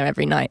we'd been there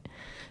every night.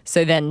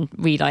 So then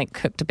we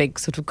cooked a big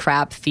sort of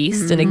crab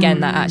feast. And again,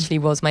 that actually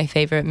was my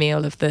favorite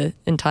meal of the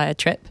entire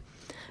trip.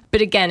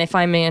 But again, if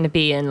I'm going to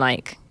be in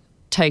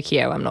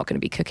Tokyo, I'm not going to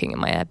be cooking in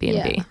my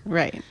Airbnb. Yeah.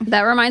 Right.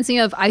 That reminds me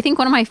of, I think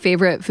one of my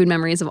favorite food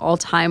memories of all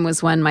time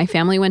was when my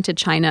family went to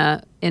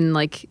China in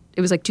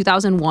it was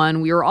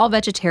 2001. We were all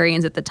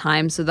vegetarians at the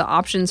time, so the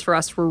options for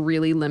us were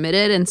really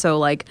limited. And so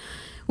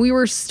we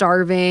were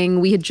starving.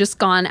 We had just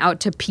gone out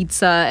to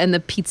pizza and the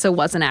pizza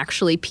wasn't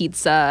actually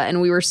pizza.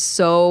 And we were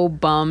so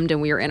bummed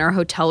and we were in our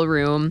hotel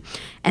room.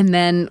 And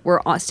then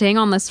we're staying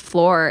on this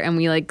floor and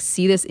we like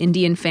see this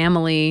Indian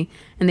family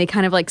and they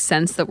kind of like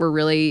sense that we're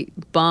really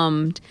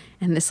bummed.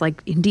 And this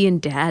like Indian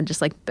dad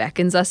just like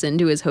beckons us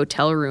into his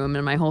hotel room.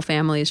 And my whole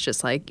family is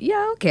just like,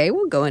 yeah, okay,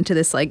 we'll go into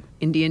this like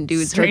Indian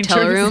dude's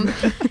hotel room.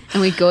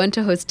 And we go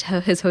into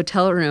his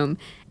hotel room.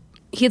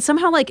 He had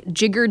somehow like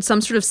jiggered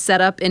some sort of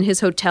setup in his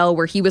hotel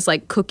where he was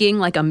like cooking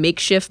like a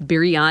makeshift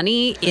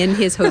biryani in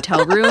his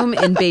hotel room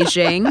in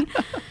Beijing.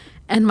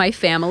 And my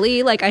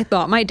family, like, I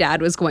thought my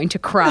dad was going to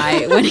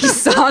cry when he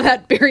saw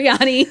that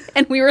biryani.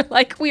 And we were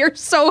like, we are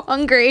so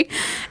hungry.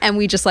 And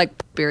we just like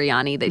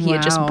biryani that he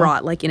had just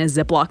brought like in a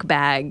Ziploc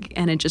bag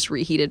and it just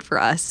reheated for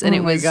us. And it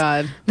was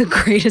the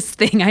greatest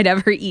thing I'd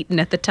ever eaten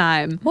at the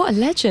time. What a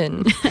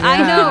legend.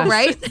 I know,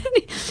 right?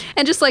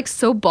 And just like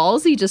so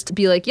ballsy just to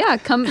be like, yeah,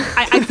 come.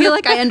 I feel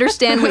like I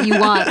understand what you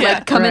want.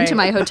 Like, come into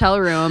my hotel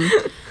room.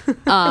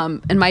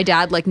 And my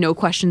dad, like, no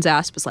questions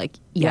asked, was like,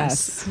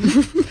 yes.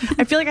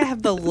 I feel like I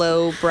have the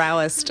low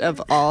browest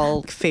of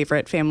all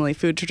favorite family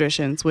food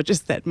traditions, which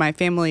is that my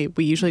family,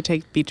 we usually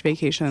take beach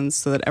vacations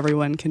so that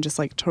everyone can just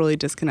like totally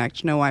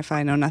disconnect, no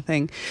Wi-Fi, no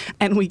nothing.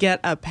 And we get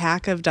a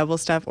pack of double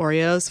stuffed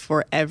Oreos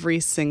for every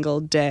single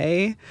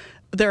day.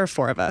 There are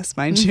 4 of us,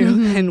 mind you,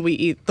 and we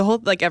eat the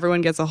whole, like everyone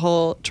gets a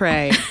whole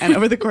tray. And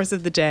over the course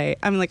of the day,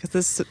 I'm like,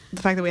 the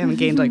fact that we haven't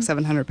gained like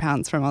 700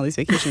 pounds from all these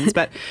vacations,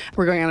 but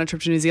we're going on a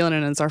trip to New Zealand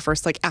and it's our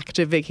first like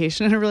active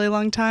vacation in a really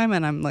long time.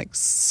 And I'm like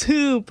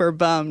super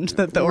bummed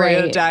that the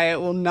Oreo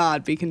diet will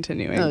not be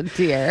continuing. Oh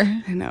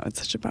dear. I know, it's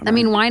such a bummer. I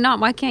mean, why not?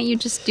 Why can't you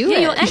just do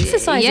it? You're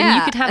exercising. Yeah.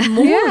 You could have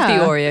more of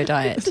the Oreo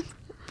diet.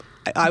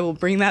 I will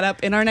bring that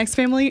up in our next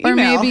family Or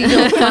email. maybe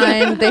you'll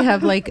find they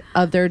have like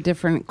other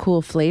different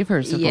cool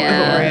flavors of Oreo.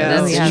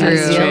 That's We have true. New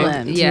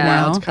Zealand,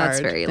 Yeah, you know? that's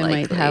very They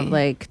likely. might have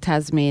like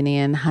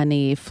Tasmanian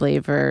honey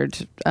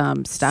flavored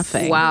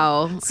stuffing.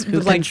 Wow.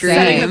 like say?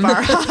 setting the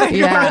bar high.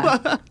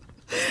 Yeah.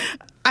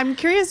 I'm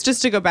curious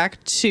just to go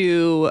back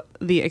to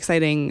the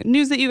exciting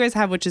news that you guys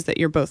have, which is that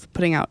you're both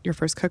putting out your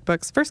first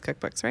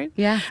cookbooks, right?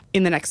 Yeah.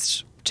 In the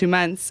next 2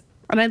 months.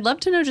 And I'd love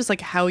to know just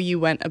like how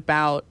you went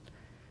about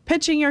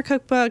pitching your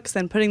cookbooks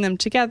and putting them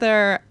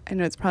together. I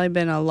know it's probably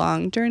been a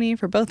long journey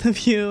for both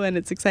of you and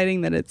it's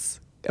exciting that it's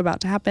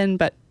about to happen,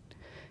 but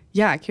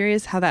yeah,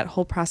 curious how that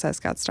whole process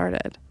got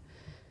started.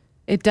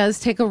 It does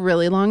take a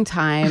really long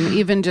time,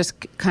 even just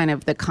kind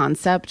of the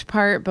concept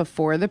part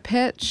before the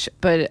pitch.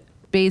 But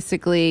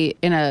basically,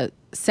 in a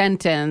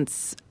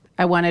sentence,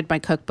 I wanted my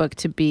cookbook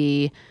to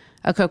be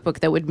a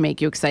cookbook that would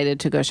make you excited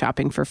to go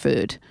shopping for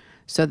food,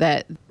 so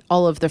that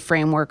all of the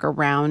framework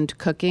around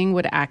cooking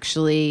would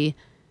actually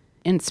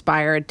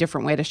inspire a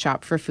different way to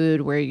shop for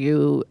food, where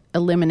you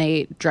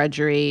eliminate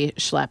drudgery,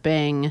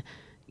 schlepping,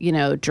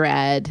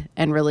 dread,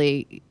 and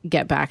really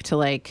get back to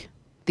like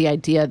the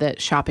idea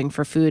that shopping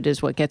for food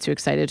is what gets you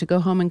excited to go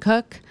home and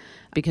cook,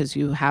 because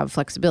you have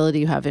flexibility,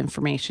 you have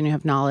information, you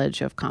have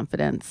knowledge, you have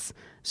confidence.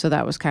 So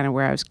that was kind of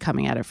where I was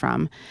coming at it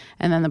from.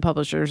 And then the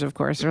publishers, of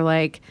course, are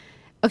like,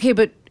 okay,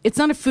 but it's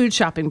not a food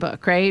shopping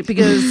book, right?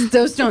 Because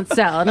those don't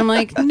sell. And I'm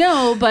like,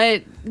 no,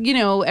 but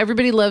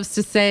everybody loves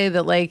to say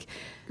that like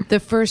the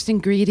first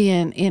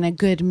ingredient in a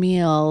good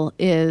meal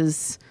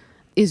is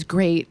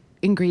great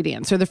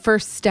ingredients, or the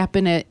first step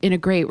in a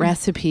great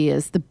recipe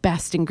is the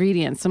best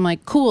ingredients. I'm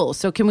like, cool.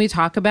 So can we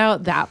talk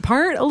about that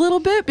part a little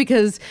bit?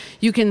 Because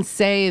you can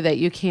say that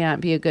you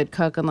can't be a good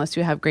cook unless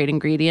you have great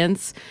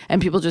ingredients,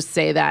 and people just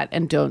say that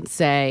and don't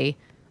say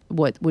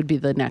what would be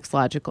the next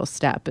logical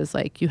step is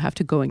like, you have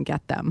to go and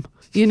get them.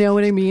 You know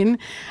what I mean?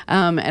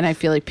 And I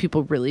feel like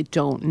people really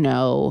don't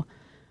know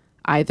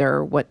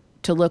either what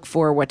to look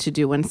for, what to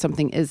do when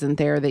something isn't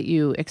there that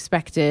you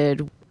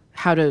expected,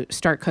 how to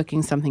start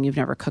cooking something you've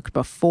never cooked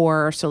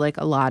before. So like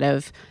a lot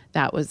of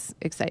that was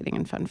exciting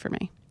and fun for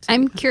me.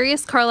 I'm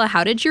curious, Carla,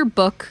 how did your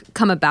book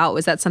come about?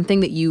 Was that something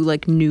that you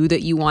like knew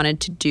that you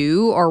wanted to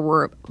do, or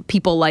were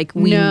people like,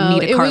 we need a Carla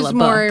book? It was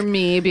more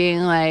me being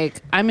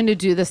like, I'm going to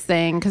do this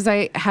thing, because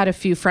I had a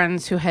few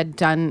friends who had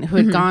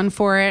gone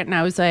for it, and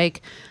I was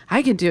like,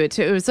 I could do it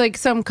too. It was like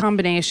some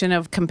combination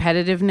of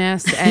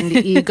competitiveness and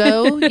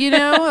ego,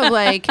 of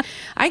like,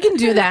 I can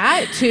do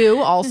that too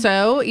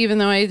also, even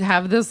though I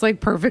have this like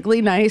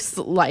perfectly nice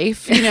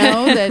life,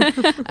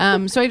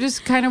 that, so I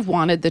just kind of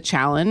wanted the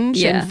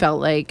challenge and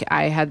felt like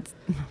I had,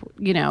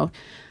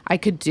 I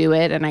could do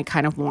it, and I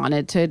kind of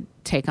wanted to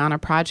take on a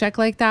project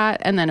like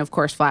that. And then of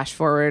course, flash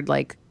forward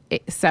like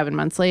 7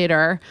 months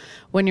later,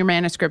 when your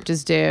manuscript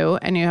is due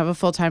and you have a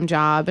full-time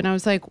job, and I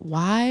was like,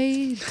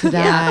 why did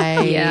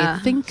I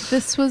think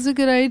this was a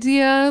good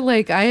idea?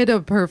 Like, I had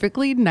a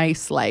perfectly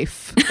nice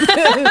life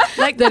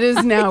like that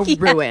is now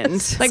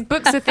ruined. Like,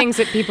 books are things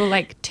that people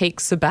like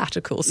take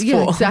sabbaticals for.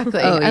 Yeah, exactly.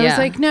 Oh, I was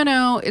like,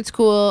 no, it's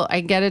cool.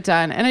 I get it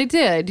done. And I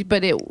did,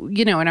 but it,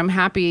 and I'm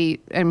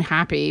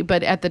happy.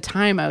 But at the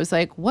time I was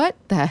like, what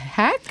the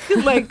heck?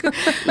 Like,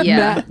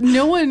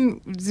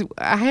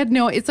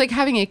 it's like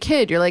having a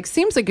kid. You're like,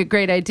 seems like a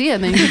great idea.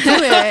 And then you do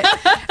it.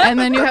 And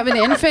then you have an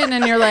infant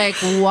and you're like,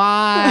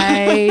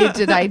 why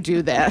did I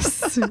do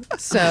this?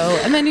 So,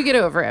 and then you get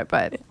over it.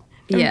 But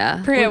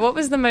Yeah. Priya, what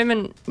was the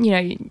moment,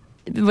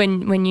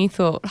 when you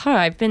thought,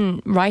 I've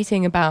been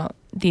writing about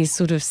these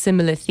sort of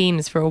similar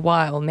themes for a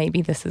while.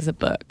 Maybe this is a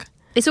book.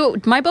 So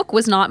my book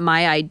was not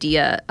my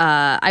idea.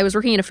 I was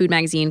working in a food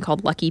magazine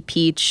called Lucky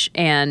Peach,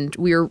 and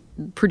we were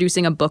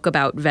producing a book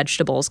about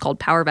vegetables called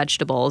Power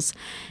Vegetables.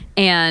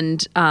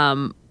 And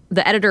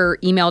the editor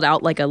emailed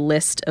out like a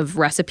list of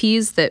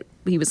recipes that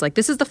he was like,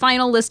 this is the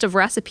final list of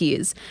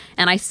recipes.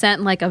 And I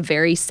sent like a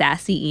very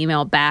sassy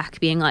email back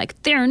being like,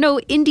 there are no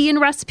Indian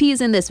recipes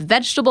in this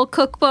vegetable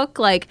cookbook.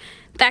 Like,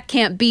 that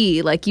can't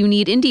be. Like, you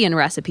need Indian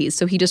recipes.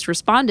 So he just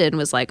responded and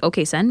was like,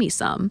 okay, send me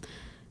some.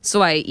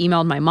 So I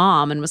emailed my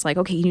mom and was like,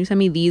 okay, can you send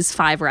me these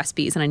 5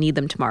 recipes and I need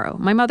them tomorrow.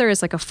 My mother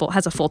is like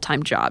has a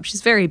full-time job.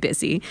 She's very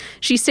busy.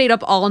 She stayed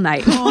up all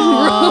night,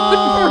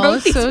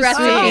 wrote these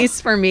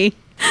recipes for me,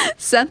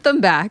 sent them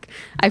back.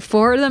 I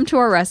forwarded them to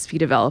our recipe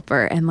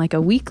developer. And like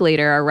a week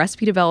later, our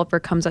recipe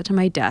developer comes up to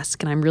my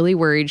desk and I'm really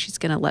worried she's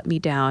going to let me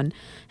down.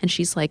 And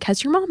she's like,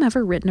 has your mom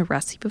ever written a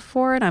recipe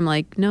before? And I'm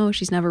like, no,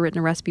 she's never written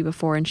a recipe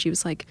before. And she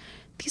was like,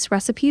 these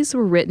recipes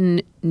were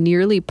written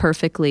nearly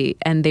perfectly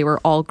and they were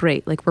all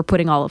great. Like, we're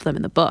putting all of them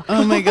in the book.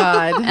 oh my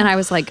God. And I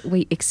was like,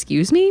 wait,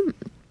 excuse me?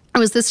 It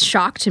was this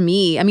shock to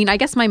me. I mean, I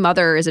guess my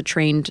mother is a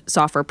trained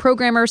software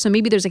programmer, so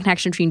maybe there's a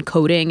connection between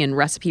coding and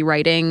recipe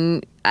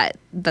writing. But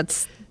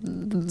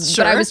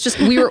I was just,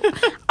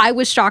 I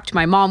was shocked.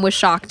 My mom was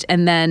shocked.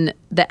 And then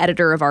the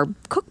editor of our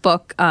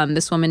cookbook,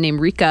 this woman named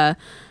Rika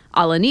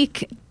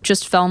Alanik,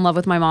 just fell in love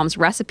with my mom's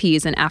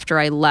recipes. And after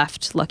I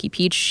left Lucky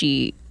Peach,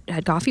 she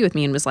had coffee with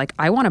me and was like,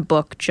 I want a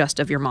book just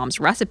of your mom's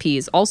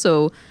recipes.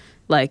 Also,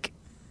 like,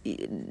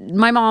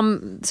 my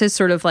mom says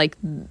sort of like,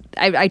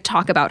 I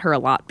talk about her a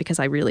lot because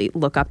I really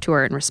look up to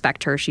her and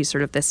respect her. She's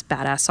sort of this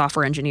badass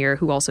software engineer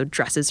who also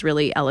dresses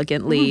really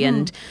elegantly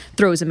and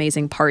throws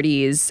amazing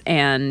parties,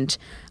 and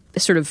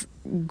sort of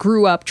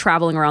grew up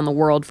traveling around the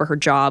world for her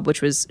job,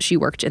 which was she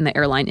worked in the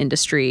airline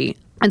industry,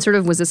 and sort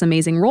of was this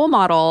amazing role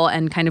model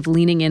and kind of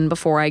leaning in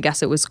before I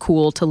guess it was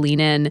cool to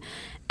lean in.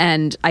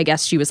 And I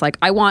guess she was like,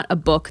 I want a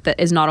book that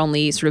is not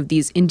only sort of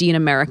these Indian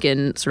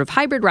American sort of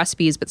hybrid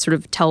recipes, but sort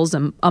of tells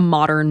a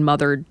modern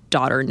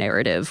mother-daughter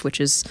narrative,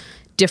 which is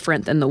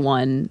different than the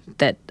one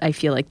that I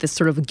feel like this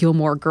sort of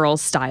Gilmore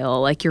Girls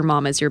style, like your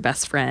mom is your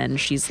best friend.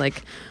 She's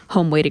like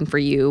home waiting for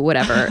you,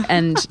 whatever.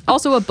 And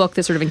also a book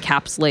that sort of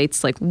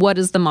encapsulates like, what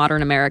does the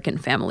modern American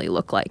family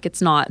look like?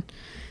 It's not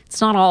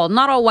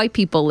all white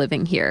people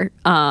living here.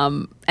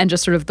 And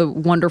just sort of the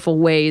wonderful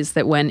ways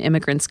that when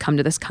immigrants come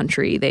to this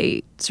country,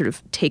 they sort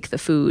of take the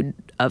food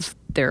of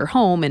their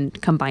home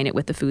and combine it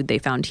with the food they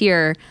found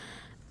here.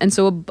 And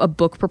so a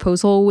book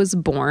proposal was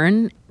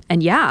born.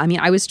 And yeah, I mean,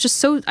 I was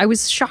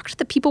shocked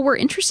that people were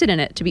interested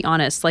in it, to be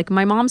honest. Like,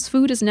 my mom's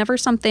food is never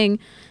something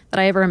that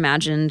I ever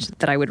imagined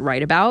that I would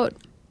write about.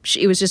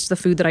 It was just the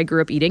food that I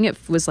grew up eating. It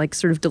was like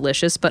sort of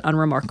delicious but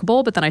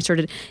unremarkable. But then I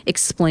started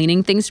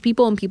explaining things to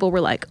people and people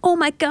were like, oh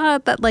my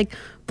God, that like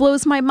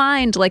blows my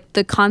mind. Like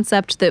the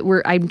concept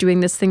that I'm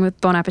doing this thing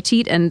with Bon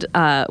Appetit, and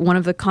one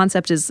of the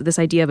concepts is this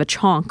idea of a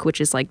chonk,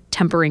 which is like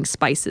tempering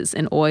spices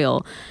in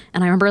oil.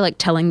 And I remember like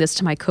telling this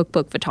to my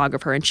cookbook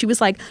photographer and she was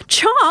like,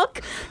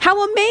 chonk?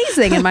 How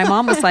amazing. And my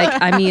mom was like,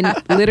 I mean,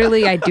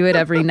 literally I do it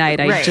every night.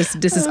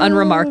 This is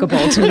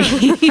unremarkable to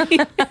me.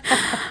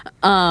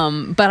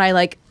 But I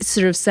like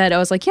sort of said, I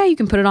was like, yeah, you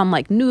can put it on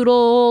like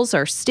noodles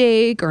or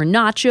steak or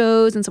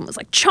nachos. And someone was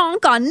like,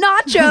 chonk on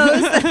nachos.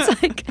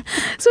 It's like,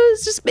 so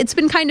it's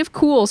been kind of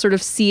cool sort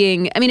of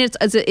seeing, I mean, it's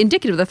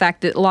indicative of the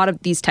fact that a lot of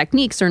these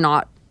techniques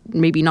are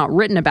maybe not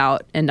written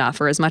about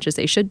enough or as much as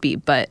they should be,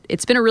 but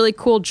it's been a really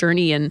cool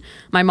journey. And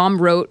my mom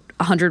wrote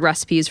 100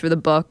 recipes for the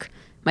book.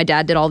 My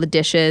dad did all the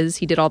dishes.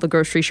 He did all the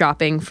grocery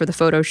shopping for the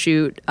photo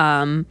shoot.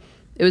 It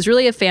was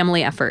really a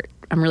family effort.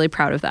 I'm really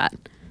proud of that.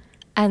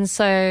 And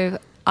so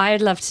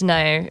I'd love to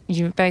know,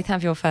 you both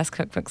have your first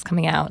cookbooks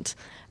coming out.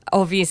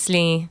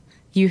 Obviously,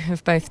 you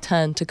have both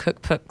turned to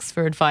cookbooks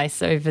for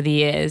advice over the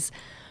years.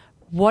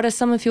 What are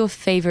some of your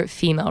favorite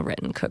female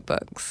written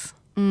cookbooks?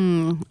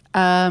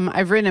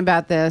 I've written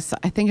about this.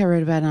 I think I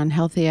wrote about it on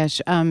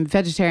Healthy-ish.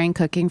 Vegetarian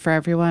Cooking for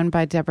Everyone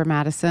by Deborah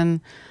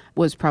Madison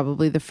was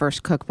probably the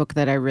first cookbook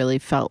that I really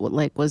felt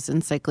like was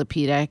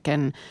encyclopedic,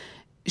 and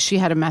she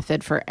had a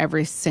method for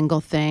every single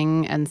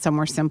thing, and some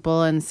were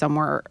simple and some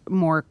were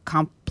more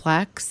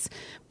complex.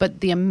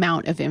 But the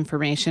amount of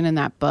information in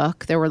that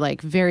book, there were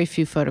like very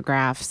few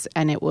photographs,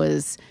 and it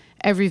was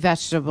every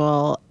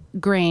vegetable,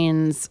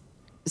 grains,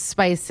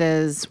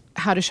 spices,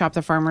 how to shop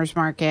the farmer's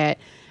market.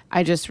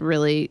 I just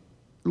really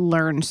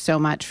learned so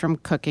much from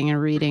cooking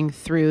and reading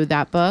through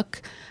that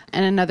book.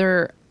 And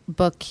another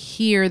book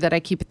here that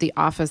I keep at the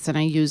office and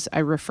I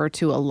refer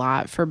to a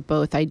lot for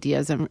both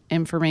ideas and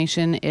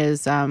information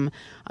is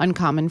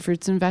Uncommon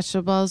Fruits and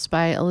Vegetables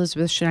by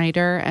Elizabeth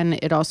Schneider.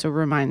 And it also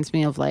reminds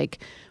me of like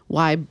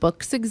why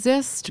books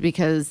exist,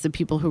 because the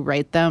people who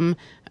write them,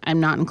 I'm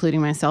not including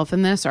myself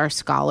in this, are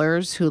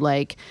scholars who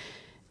like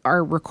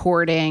are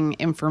recording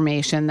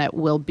information that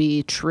will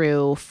be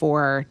true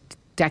for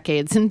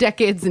decades and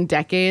decades and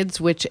decades,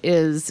 which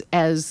is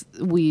as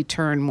we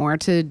turn more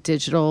to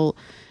digital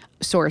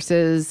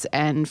sources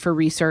and for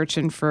research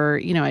and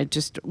for, I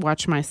just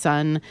watch my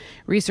son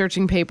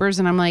researching papers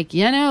and I'm like,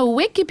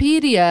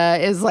 Wikipedia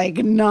is like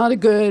not a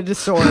good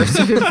source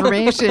of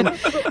information.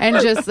 And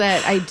just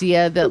that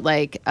idea that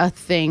like a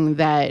thing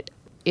that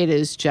it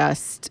is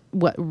just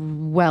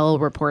well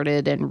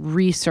reported and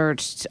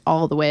researched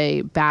all the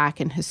way back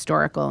and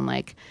historical and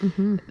like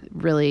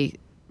really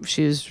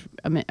she was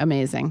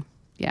amazing.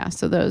 Yeah.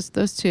 So those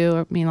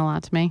two mean a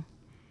lot to me.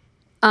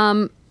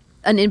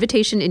 An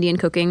Invitation to Indian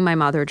Cooking, My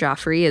Mother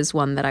Joffrey, is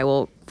one that I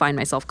will find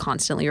myself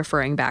constantly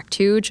referring back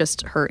to.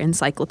 Just her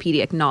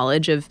encyclopedic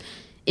knowledge of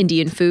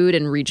Indian food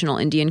and regional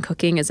Indian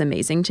cooking is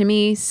amazing to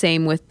me.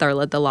 Same with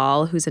Darla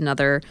Dalal, who's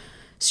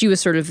she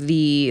was sort of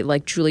the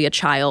like Julia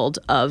Child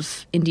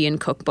of Indian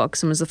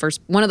cookbooks and was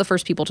one of the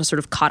first people to sort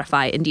of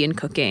codify Indian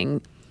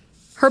cooking.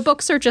 Her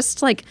books are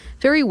just like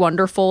very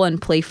wonderful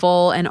and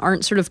playful and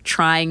aren't sort of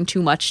trying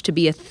too much to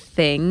be a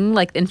thing.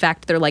 Like, in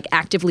fact, they're like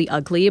actively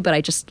ugly, but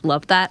I just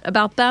love that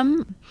about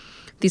them.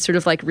 These sort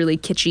of like really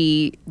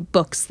kitschy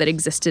books that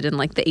existed in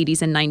like the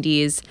 80s and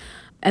 90s.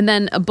 And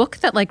then a book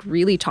that like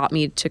really taught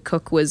me to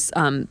cook was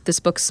this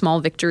book,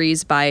 Small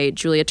Victories by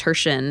Julia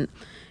Turshen.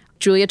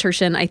 Julia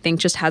Turshen, I think,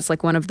 just has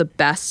like one of the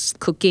best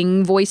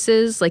cooking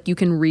voices. Like you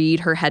can read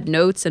her head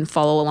notes and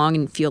follow along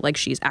and feel like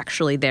she's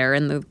actually there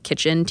in the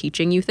kitchen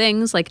teaching you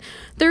things. Like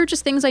there are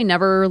just things I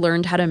never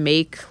learned how to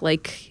make,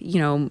 like,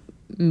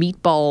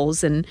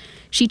 meatballs. And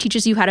she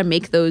teaches you how to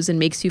make those and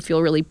makes you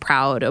feel really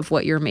proud of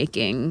what you're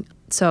making.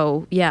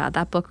 So yeah,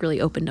 that book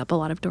really opened up a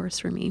lot of doors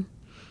for me.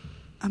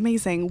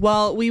 Amazing.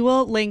 Well, we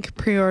will link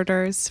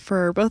pre-orders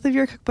for both of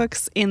your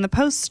cookbooks in the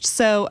post.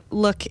 So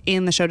look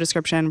in the show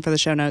description for the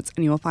show notes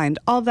and you will find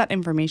all of that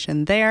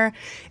information there.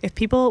 If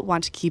people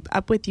want to keep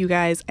up with you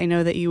guys, I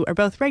know that you are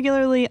both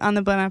regularly on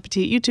the Bon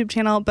Appetit YouTube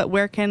channel, but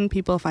where can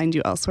people find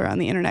you elsewhere on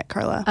the internet,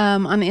 Carla?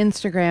 On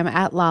Instagram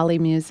at Lally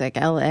Music,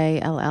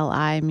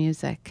 Lalli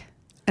Music.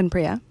 And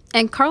Priya?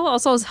 And Carla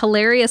also is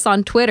hilarious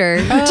on Twitter,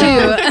 too.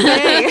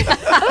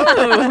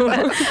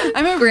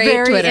 I'm a Great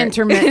very Twitter.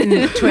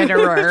 Intermittent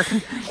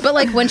Twitterer. But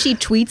like when she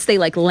tweets, they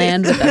like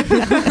land with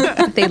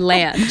them. They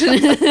land. You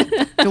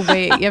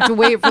have to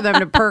wait for them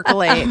to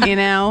percolate,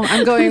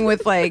 I'm going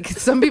with like,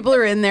 some people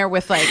are in there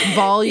with like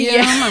volume.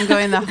 Yeah. I'm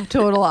going the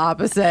total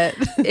opposite.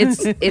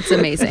 It's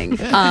amazing.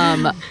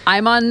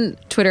 I'm on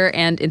Twitter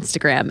and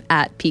Instagram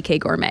at PK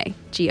Gourmet,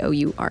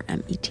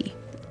 GOURMET.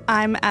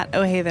 I'm at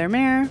Oh Hey There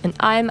Mayor. And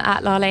I'm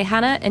at Lale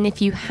Hannah. And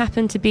if you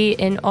happen to be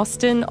in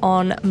Austin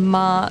on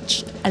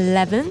March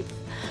 11th,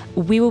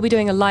 we will be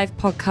doing a live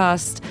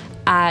podcast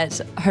at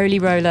Holy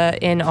Roller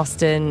in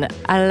Austin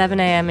at 11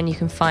 a.m. And you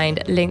can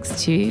find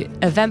links to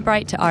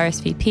Eventbrite to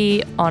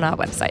RSVP on our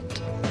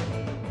website.